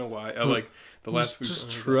point. I don't know why. I like the last few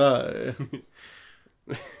Just try.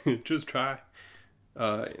 Just try.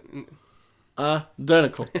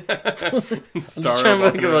 Identical.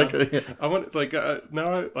 Starro. I want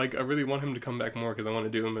now. I really want him to come back more because I want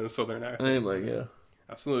to do him in a southern accent. I ain't like, yeah.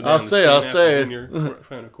 I've slowed down I'll say. In your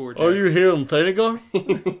frontal cortex. Are you here in Thanagar?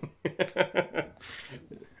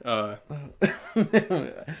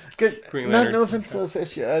 Good. No offense to this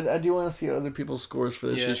issue. I do want to see other people's scores for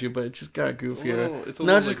this issue, but it just got goofier.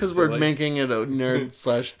 Not just because we're making it a nerd /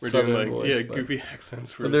 southern voice. Goofy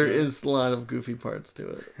accents. But there is a lot of goofy parts to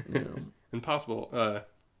it. You know. Impossible.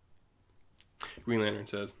 Green Lantern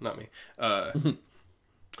says, not me.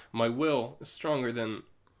 My will is stronger than...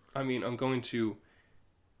 I'm going to...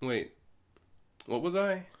 Wait. What was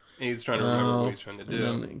I? And he's trying to remember what he's trying to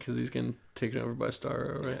do. Because he's getting taken over by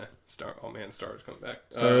Starro, right? Yeah. Oh man, Starro's coming back.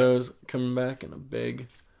 Starro's coming back in a big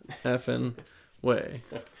effing way.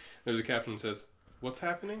 There's a caption that says, "What's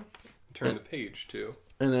happening?" Turn the page to.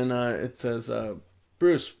 And then it says,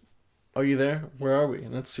 "Bruce, are you there? Where are we?"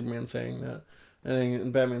 And that's Superman saying that. And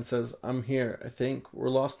then Batman says, "I'm here. I think we're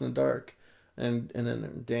lost in the dark." And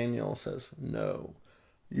then Daniel says, "No,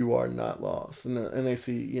 you are not lost." And they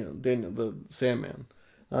see, Daniel, the Sandman.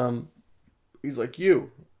 He's like,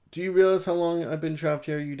 "Do you realize how long I've been trapped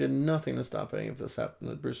here? You did nothing to stop any of this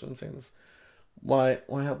happening." Bruce was saying this. Why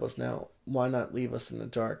help us now? Why not leave us in the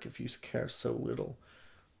dark if you care so little?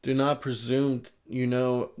 Do not presume you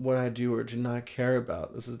know what I do or do not care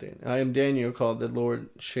about. This is Daniel. I am Daniel, called the Lord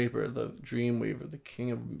Shaper, the Dreamweaver, the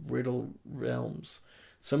King of Riddle Realms.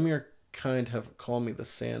 Some of your kind have called me the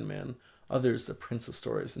Sandman, others the Prince of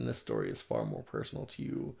Stories, and this story is far more personal to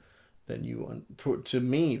you than to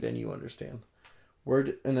me than you understand.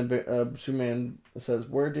 And then Superman says,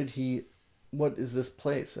 "What is this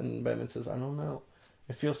place?" And Batman says, "I don't know.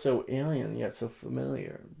 It feels so alien yet so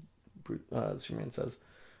familiar." Superman says.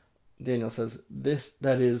 Daniel says,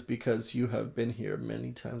 that is because you have been here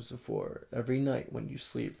many times before. Every night when you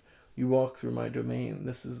sleep, you walk through my domain.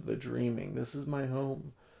 This is the dreaming. This is my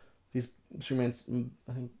home. Superman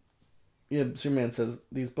says,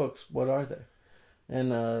 "These books, what are they?"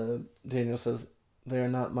 And Daniel says, "They are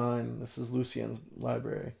not mine. This is Lucien's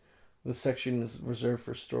library. This section is reserved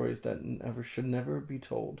for stories that should never be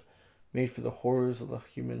told, made for the horrors of the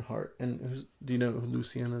human heart." And do you know who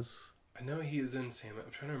Lucien is? I know he is in Sandman.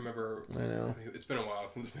 I'm trying to remember. I know. It's been a while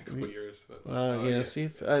since a couple of years. But, see,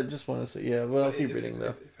 if I just want to say, well, I'll keep reading,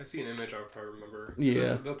 though. If I see an image, I'll probably remember.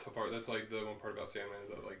 Yeah. That's the part. That's like the one part about Sandman is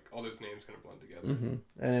that like all those names kind of blend together.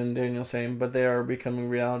 Mm-hmm. And Daniel saying, "But they are becoming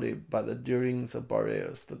reality by the doings of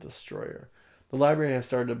Barrios, the Destroyer. The library has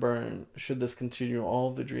started to burn. Should this continue, all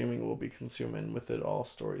of the dreaming will be consumed, and with it all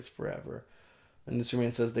stories forever." And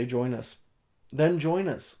Superman says, "They join us. Then join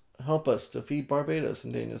us. Help us defeat Barbados."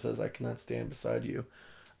 And Daniel says, "I cannot stand beside you."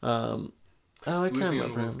 I can't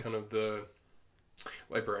remember was him. kind of the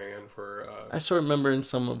librarian for... I sort of remember in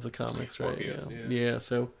some of the comics, right? Morpheus, yeah.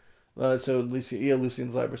 So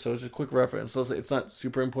Lucien's library. So it's just a quick reference. It's not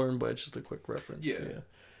super important, but it's just a quick reference. Yeah.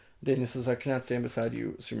 Daniel says, "I cannot stand beside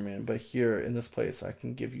you, Superman, but here in this place, I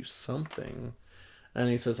can give you something." And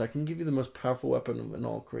he says, "I can give you the most powerful weapon in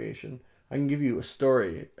all creation. I can give you a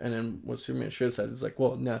story." And then what Superman should have said is like,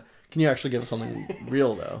 "Well, now, can you actually give us something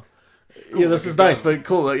real, though?" Cool, this is nice, but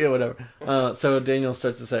cool. Yeah, whatever. So Daniel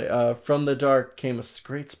starts to say, "From the dark came a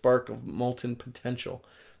great spark of molten potential.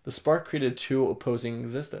 The spark created two opposing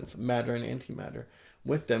existences, matter and antimatter.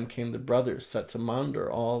 With them came the brothers set to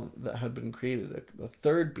monitor all that had been created. The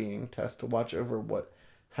third being tasked to watch over what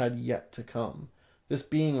had yet to come. This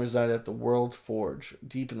being resided at the World Forge,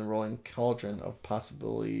 deep in the rolling cauldron of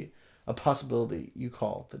possibility, a possibility you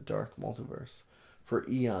call the Dark Multiverse. For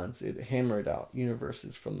eons, it hammered out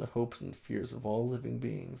universes from the hopes and fears of all living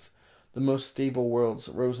beings. The most stable worlds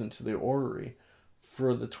rose into the orrery.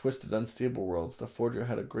 For the twisted, unstable worlds, the Forger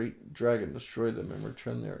had a great dragon destroy them and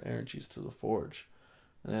return their energies to the Forge.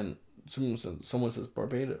 And then someone says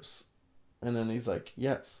Barbados. And then he's like,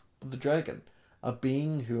 yes, but the dragon, a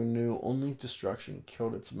being who knew only destruction,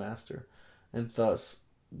 killed its master. And thus,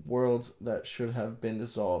 worlds that should have been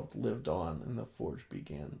dissolved lived on, and the forge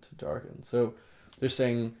began to darken. So they're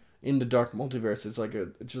saying in the dark multiverse, it's like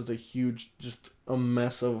it's just a huge, just a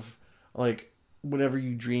mess of like whatever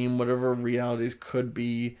you dream, whatever realities could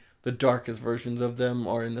be, the darkest versions of them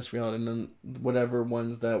are in this reality, and then whatever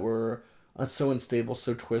ones that were so unstable,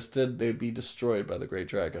 so twisted, they'd be destroyed by the Great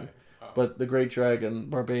Dragon. Right. Oh. But the Great Dragon,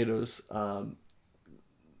 Barbados,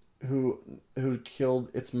 who killed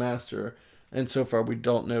its master, and so far we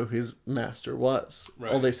don't know who his master was.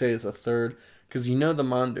 Right. All they say is a third, because you know the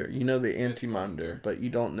Monder, you know the Anti-Monder, but you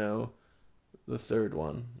don't know the third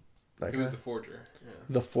one. He was the Forger. Yeah.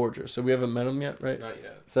 The Forger. So we haven't met him yet, right? Not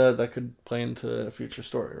yet. So that could play into a future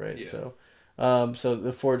story, right? Yeah. So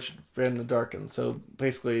the Forge ran the Darkened. So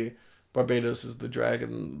basically, Barbados is the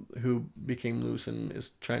dragon who became loose and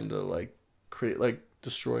is trying to like create, like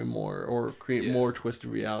destroy more or create more twisted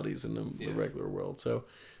realities in the regular world. So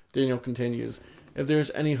Daniel continues, if there's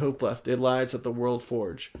any hope left, it lies at the World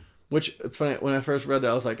Forge. Which, it's funny, when I first read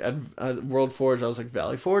that, I was like, at World Forge, I was like,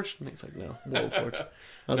 Valley Forge? And he's like, no, World Forge.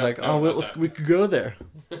 I was we could go there.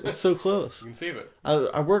 It's so close. You can save it.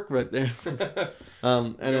 I work right there.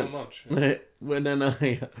 And then, lunch. and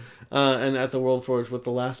at the World Forge, with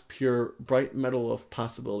the last pure, bright metal of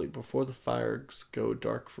possibility, before the fires go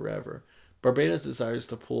dark forever, Barbados desires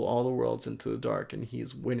to pull all the worlds into the dark, and he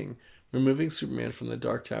is winning. Removing Superman from the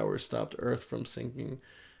Dark Tower stopped Earth from sinking,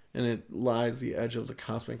 and it lies the edge of the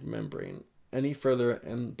cosmic membrane. Any further,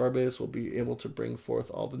 and Barbados will be able to bring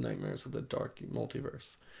forth all the nightmares of the dark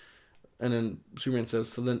multiverse. And then Superman says,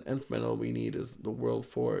 so the nth metal we need is the World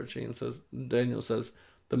Forge. And Daniel says,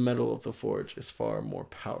 the metal of the Forge is far more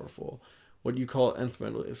powerful. What you call nth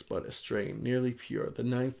metal is but a strain, nearly pure. The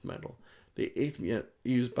ninth metal, the eighth yet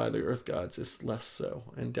used by the Earth gods, is less so,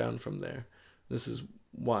 and down from there. This is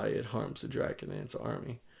why it harms the dragon and its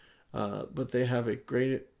army. But they have a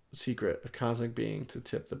great secret, a cosmic being to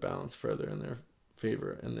tip the balance further in their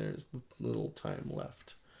favor, and there's little time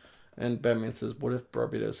left. And Batman says, what if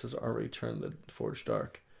Barbados has already turned the Forge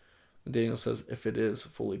dark? And Daniel says, if it is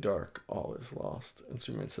fully dark, all is lost. And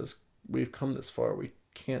Superman says, we've come this far, we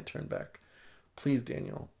can't turn back. Please,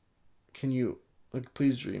 Daniel,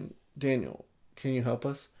 please Dream, Daniel, can you help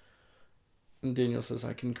us? And Daniel says,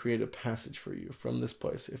 I can create a passage for you from this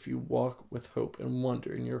place. If you walk with hope and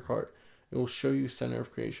wonder in your heart, it will show you center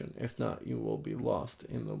of creation. If not, you will be lost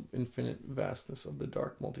in the infinite vastness of the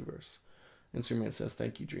dark multiverse. And Superman says,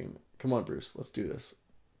 thank you, Dream. Come on, Bruce, let's do this.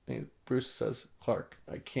 And Bruce says, Clark,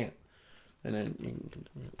 I can't. And then you can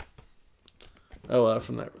continue.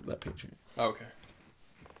 From that page. Okay.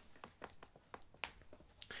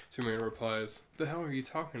 Superman replies, the hell are you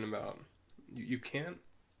talking about? You can't?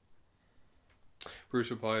 Bruce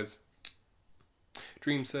replies,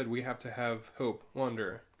 Dream said we have to have hope,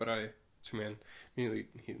 wonder, but Superman immediately,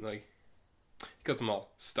 he cuts them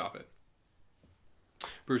all. Stop it.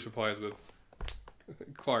 Bruce replies with,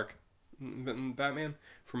 Clark, Batman,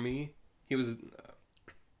 for me, he was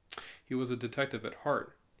a detective at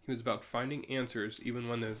heart. He was about finding answers even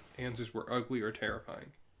when those answers were ugly or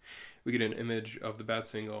terrifying. We get an image of the bat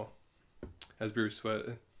signal as Bruce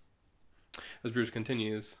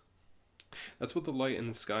continues. That's what the light in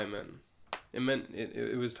the sky meant. It meant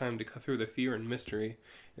it was time to cut through the fear and mystery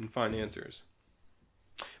and find answers.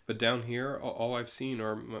 But down here, all I've seen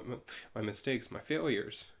are my mistakes, my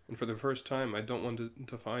failures. And for the first time, I don't want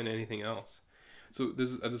to find anything else. So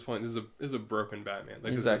this is, at this point, this is a broken Batman.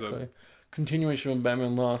 Exactly. This is continuation of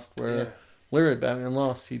Batman Lost, where literally Batman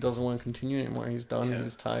Lost, he doesn't want to continue anymore. He's done. Yeah.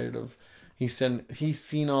 He's tired of. He's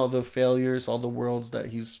seen all the failures, all the worlds that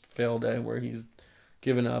he's failed at, where he's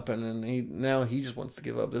given up, and then now he just wants to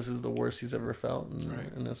give up. This is the worst he's ever felt,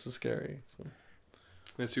 and this is scary. So,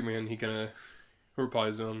 and Superman, he kind of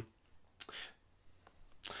replies to him.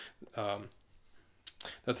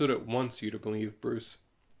 That's what it wants you to believe, Bruce.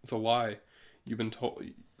 It's a lie. You've been told.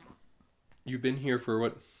 You've been here for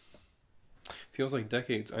what feels like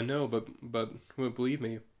decades. I know, but believe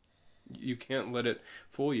me, you can't let it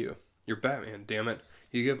fool you. You're Batman, damn it.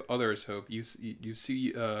 You give others hope. You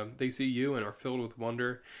see, they see you and are filled with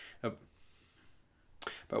wonder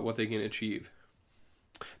about what they can achieve.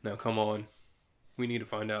 Now, come on. We need to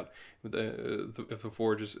find out if the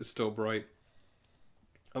Forge is still bright.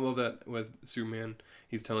 I love that with Superman.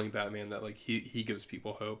 He's telling Batman that he gives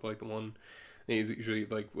people hope. Like the one, he's usually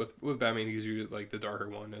with Batman. He's usually the darker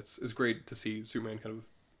one. It's great to see Superman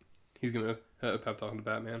he's gonna pep talking to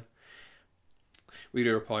Batman. We get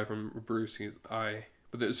a reply from Bruce.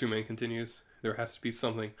 But the Superman continues. There has to be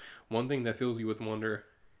something, one thing that fills you with wonder,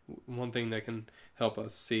 one thing that can help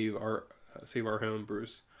us save our home,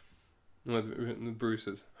 Bruce. With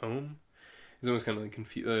Bruce's home, he's almost kind of like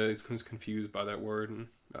he's confused by that word, and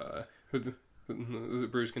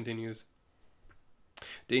Bruce continues.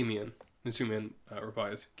 Damien, and Superman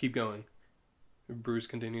replies, "Keep going." Bruce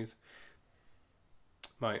continues.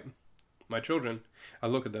 My children, I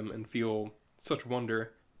look at them and feel such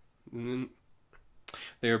wonder.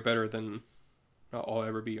 They are better than I'll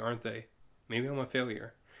ever be, aren't they? Maybe I'm a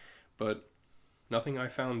failure, but nothing I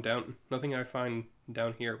find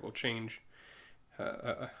down here will change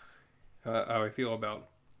how I feel about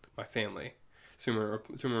my family.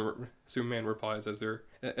 Superman replies as they're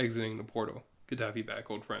exiting the portal. Good to have you back,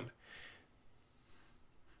 old friend.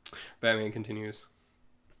 Batman continues.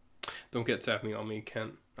 Don't get sappy on me,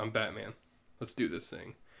 Kent. I'm Batman. Let's do this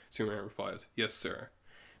thing. Superman replies, yes, sir.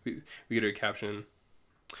 We get a caption.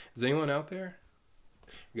 Is anyone out there?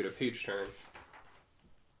 We get a page turn.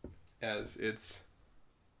 As it's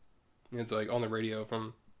like on the radio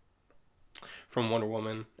from Wonder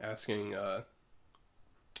Woman asking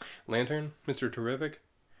Lantern, Mr. Terrific.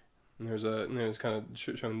 And there's kind of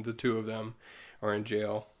showing the two of them are in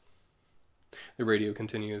jail. The radio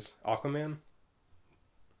continues. Aquaman?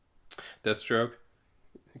 Deathstroke?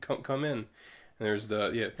 Come in. And there's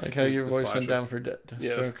like how your voice went down for Deathstroke.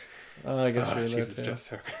 Yes. Oh, I guess you're there too.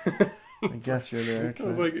 Deathstroke. I guess you're there. I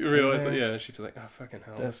was like, realized that, yeah, she'd be like, oh, fucking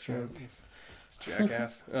hell. Deathstroke. It's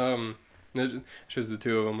jackass. It shows the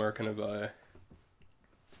two of them are kind of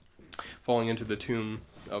falling into the tomb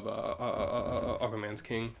of Aquaman's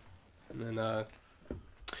king. And then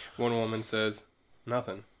one woman says,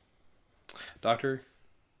 nothing. Doctor,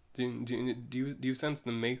 do you sense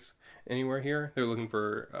the mace anywhere here? They're looking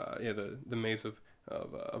for the mace of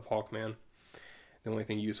Hawkman. The only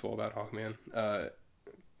thing useful about Hawkman.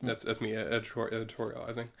 That's me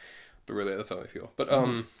editorializing, but really that's how I feel. But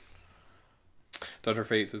Dr.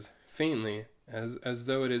 Fate says faintly, as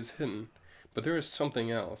though it is hidden, but there is something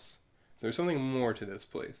else. There's something more to this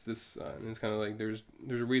place. This it's kind of like there's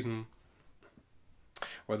a reason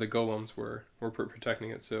why the golems were protecting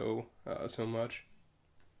it so much.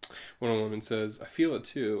 One woman says, I feel it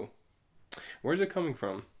too. Where's it coming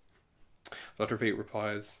from? Dr. Fate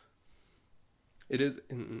replies, It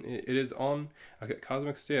is on a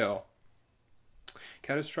cosmic scale.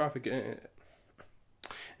 Catastrophic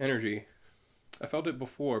energy. I felt it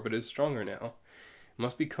before, but it's stronger now. It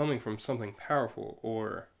must be coming from something powerful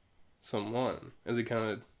or someone. As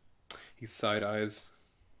he side eyes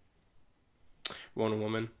one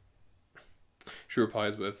woman. She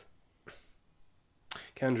replies with,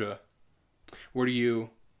 Kendra, where do you...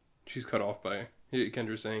 She's cut off by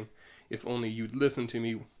Kendra saying, if only you'd listen to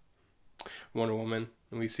me, Wonder Woman.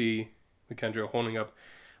 And we see Kendra holding up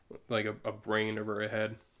like a brain over her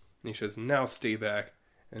head. And he says, now stay back.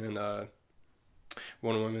 And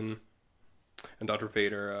Wonder Woman and Dr.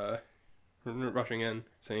 Fate are rushing in,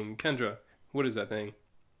 saying, Kendra, what is that thing?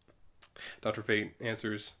 Dr. Fate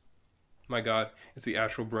answers, my God, it's the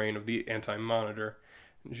astral brain of the Anti-Monitor.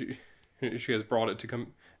 She has brought it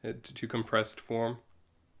to compressed form.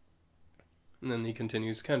 And then he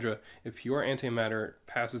continues, Kendra, if pure antimatter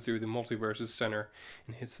passes through the multiverse's center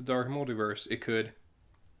and hits the dark multiverse, it could...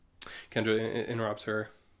 Kendra interrupts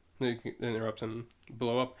him,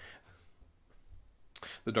 blow up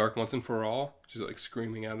the dark once and for all. She's like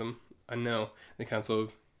screaming at him. I know, the Council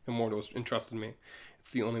of Immortals entrusted me.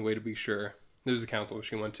 It's the only way to be sure. There's a council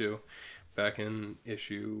she went to back in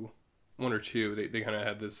issue 1 or 2. They kind of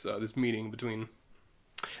had this meeting between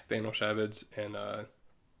Vandal Savage and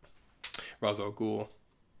Ra's al Ghul.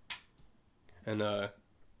 And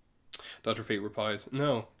Dr. Fate replies,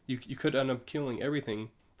 no, you could end up killing everything.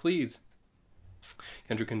 Please.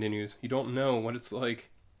 Kendra continues, you don't know what it's like.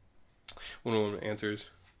 One woman answers,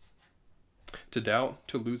 to doubt,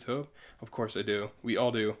 to lose hope? Of course I do. We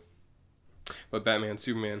all do. But Batman,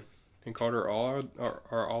 Superman, and Carter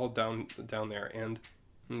are all down there. And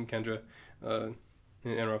Kendra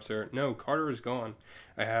interrupts her. No, Carter is gone.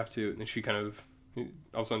 I have to. And she kind of,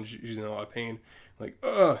 all of a sudden, she's in a lot of pain. Like,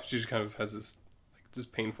 ugh. She just kind of has this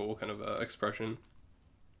painful kind of expression.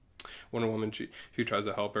 Wonder Woman, she tries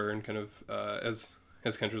to help her, and kind of as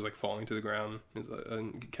Kendra's like falling to the ground,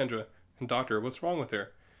 Kendra, doctor, what's wrong with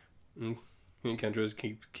her? And Kendra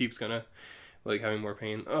keeps kind of like having more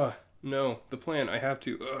pain. No, the plan, I have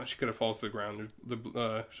to. She kind of falls to the ground.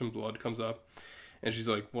 Some blood comes up, and she's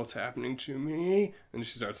like, what's happening to me? And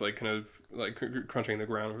she starts like kind of like crunching the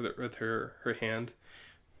ground with her hand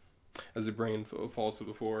as the brain falls to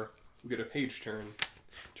the floor. We get a page turn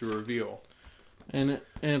to reveal. And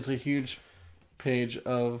it's a huge page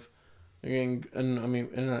of and I mean,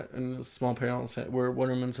 in a small panel where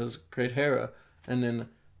Wonder Woman says "Great Hera," and then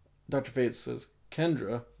Dr. Fate says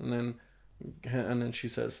Kendra, and then she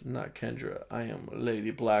says, "Not Kendra, I am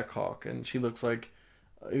Lady Blackhawk," and she looks like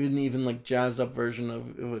even like jazzed up version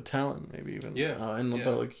of a Talon, maybe even. And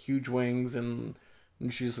about like huge wings, and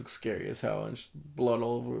she just looks scary as hell, and blood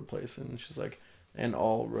all over the place, and she's like, "And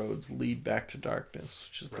all roads lead back to darkness,"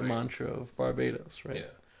 which is the mantra of Barbados, right?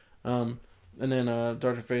 Yeah. And then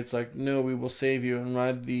Dr. Fate's like, "No, we will save you and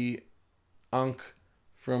ride the Ankh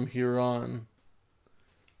from here on."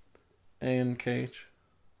 A-N-K-H.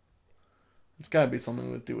 It's gotta be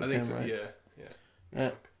something to do with him, right?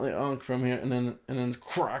 Yeah. Like Ankh from here, and then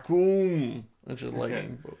crack, boom, which is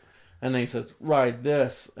lightning. And then he says, "Ride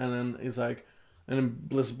this," and then he's like, and then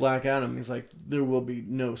Bliss Black Adam, he's like, "There will be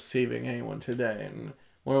no saving anyone today." And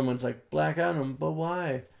Wonder Woman's like, "Black Adam, but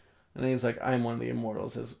why?" And then he's like, "I'm one of the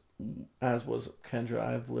immortals, as was Kendra.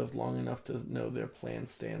 I have lived long enough to know their plan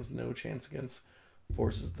stands no chance against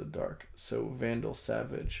forces of the dark. So Vandal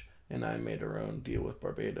Savage and I made our own deal with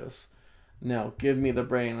Barbados. Now give me the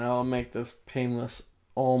brain, and I'll make this painless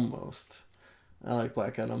almost." I like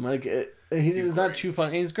Black Adam. Like he's not too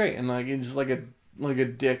funny. He's great, and like he's just like a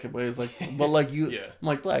dick, but he's like, but like you, I'm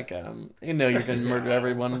like Black Adam. You know you're gonna murder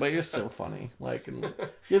everyone, but you're so funny. Like, and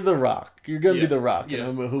you're The Rock. You're gonna be The Rock. You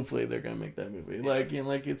know, but hopefully they're gonna make that movie. Like, and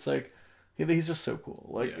like it's like he's just so cool.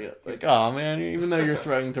 Like, oh man, even though you're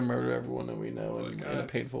threatening to murder everyone that we know in a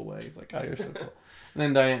painful way, he's like, oh, you're so cool.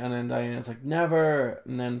 And then Diana's like, never.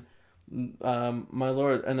 And then my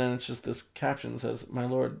lord, and then it's just this caption that says, "My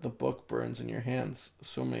lord, the book burns in your hands.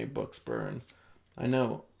 So many books burn. I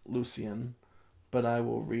know, Lucien, but I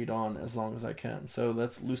will read on as long as I can." So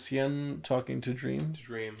that's Lucien talking to Dream.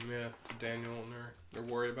 To Daniel, and they're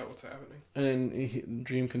worried about what's happening. And then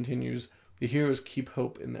Dream continues, "The heroes keep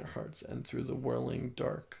hope in their hearts, and through the whirling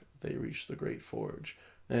dark, they reach the great forge."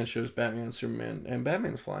 And it shows Batman and Superman, and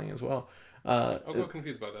Batman's flying as well. I was a little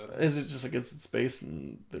confused about that. Is it just like it's in space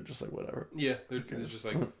and they're just like whatever? Yeah, it's just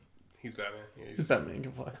like he's Batman. Yeah, he's Batman. He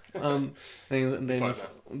can fly.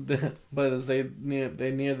 But as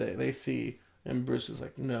they see, and Bruce is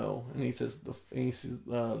like no, and he says the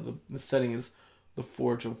setting is the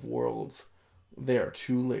Forge of Worlds. They are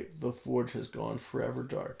too late. The forge has gone forever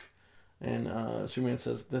dark, and Superman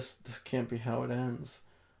says this can't be how it ends,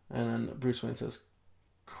 and then Bruce Wayne says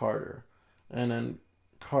Carter, and then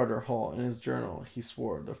Carter Hall, in his journal, he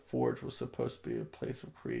swore the forge was supposed to be a place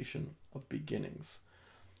of creation, of beginnings.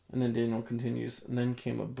 And then Daniel continues, and then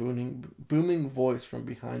came a booming voice from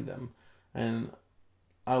behind them, and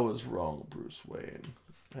I was wrong, Bruce Wayne.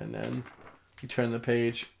 And then you turn the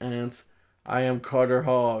page, and it's, I am Carter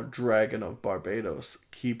Hall, Dragon of Barbados,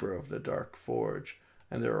 Keeper of the Dark Forge,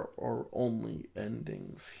 and there are only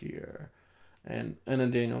endings here. And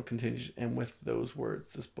then Daniel continues, and with those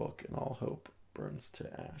words, this book and all hope burns to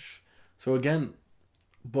ash. So again,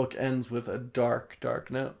 book ends with a dark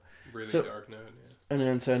note. Really dark note, yeah. And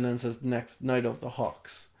then says next Night of the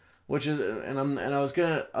Hawks, which is I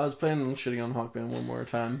was planning on shitting on Hawkman one more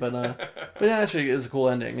time, but actually it's a cool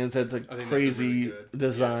ending. It's a crazy really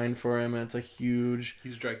design for him, and it's a huge.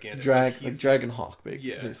 He's gigantic. Dragon Hawk,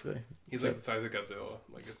 basically. He's like the size of Godzilla.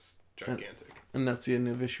 Like it's gigantic. And that's the end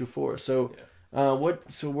of issue 4. So. Yeah.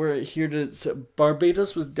 So we're here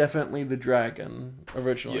Barbados was definitely the dragon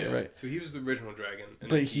originally, right? So he was the original dragon,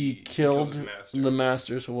 but he killed the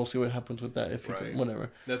master. So we'll see what happens with that if he can, whatever.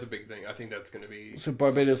 That's a big thing. I think that's going to be. So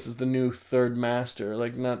Barbados is the new third master,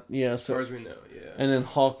 like not as far as we know, yeah. And then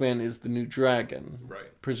Hawkman is the new dragon,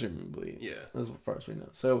 right? Presumably, yeah. As far as we know.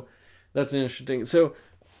 So that's interesting. So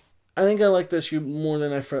I think I like this issue more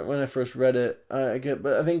than when I first read it.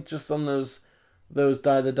 But I think just on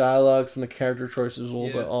the dialogues and the character choices a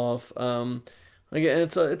little bit off. Again,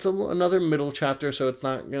 it's another middle chapter, so it's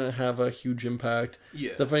not gonna have a huge impact. Yeah,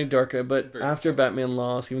 it's definitely darker. But after Batman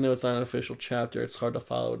Lost, even though it's not an official chapter, it's hard to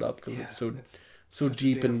follow it up because it's so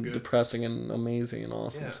deep and depressing and amazing and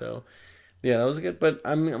awesome. Yeah. So yeah, that was good. But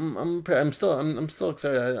I'm still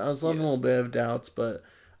excited. I was loving a little bit of doubts, but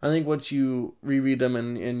I think once you reread them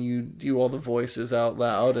and you do all the voices out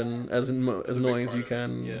loud and as annoying as you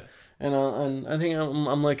can. Yeah. And I think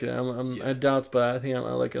I'm liking it. I doubt, but I think I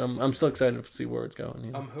like it. I'm still excited to see where it's going.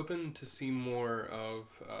 I'm hoping to see more of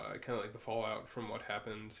kind of like the fallout from what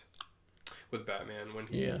happened with Batman when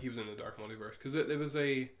he was in the Dark Multiverse, because it was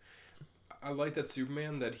I like that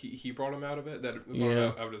Superman that he brought him out of it, that brought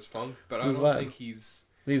him out of his funk, but I don't think he's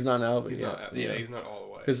not out of it. He's not all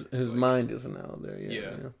the way. His mind isn't out of there yet.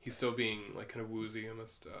 Yeah, he's still being like kind of woozy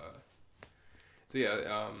almost. So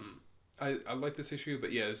yeah, I like this issue,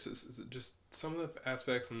 but yeah, it's just some of the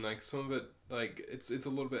aspects and like some of it like it's a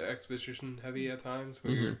little bit exposition heavy at times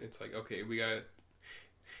where it's like, okay, we got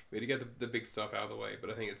to get the big stuff out of the way, but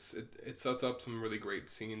I think it sets up some really great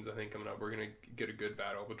scenes. I think coming up we're gonna get a good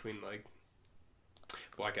battle between like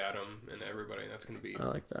Black Adam and everybody, and that's gonna be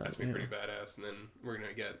pretty badass. And then we're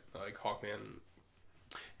gonna get like Hawkman,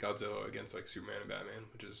 Godzilla against like Superman and Batman,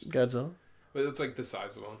 which is Godzilla. But it's like the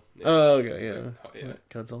size of them. Yeah. Oh, okay, yeah. Like, yeah.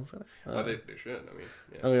 Godzilla's they should. I mean,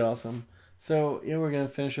 yeah. That'd be awesome. So yeah, we're gonna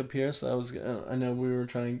finish up here. So I know we were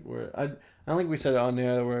trying. I don't think we said it on the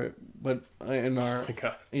other. But in our oh my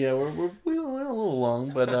God. Yeah, we went a little long,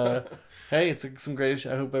 but hey, it's some great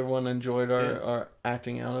issue. I hope everyone enjoyed our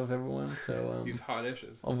acting out of everyone. So these hot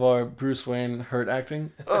issues of our Bruce Wayne hurt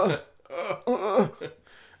acting. There'll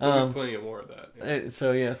be plenty of more of that. Yeah.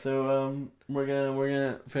 So we're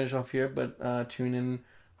gonna finish off here, but tune in.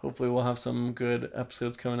 Hopefully, we'll have some good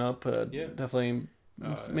episodes coming up. Definitely,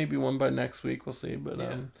 maybe one by next week. We'll see. But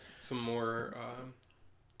some more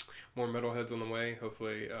metalheads on the way.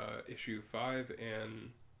 Hopefully, issue 5 and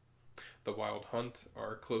the Wild Hunt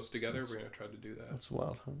are close together. We're gonna try to do that. What's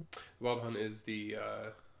Wild Hunt? Wild Hunt is the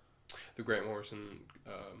Grant Morrison.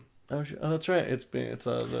 Oh, that's right. It's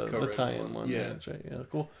the tie-in one. Yeah, that's right. Yeah,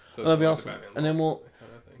 cool. So that'd be awesome. And then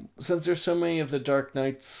since there's so many of the Dark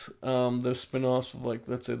Knights, the spin-offs of like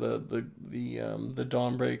let's say the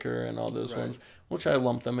Dawnbreaker and all those ones, we'll try to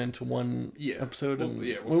lump them into one episode, and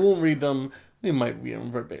we won't read them. We might read them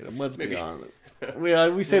verbatim. Let's be honest.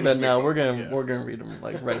 We say that now. We're gonna read them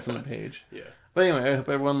like right from the page. Yeah. But anyway, I hope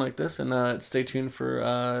everyone liked this, and stay tuned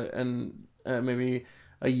for maybe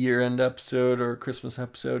a year-end episode or a Christmas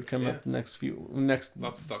episode coming up next few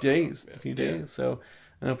days. So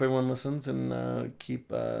I hope everyone listens and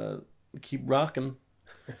keep rocking.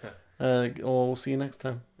 We'll see you next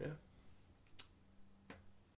time. Yeah.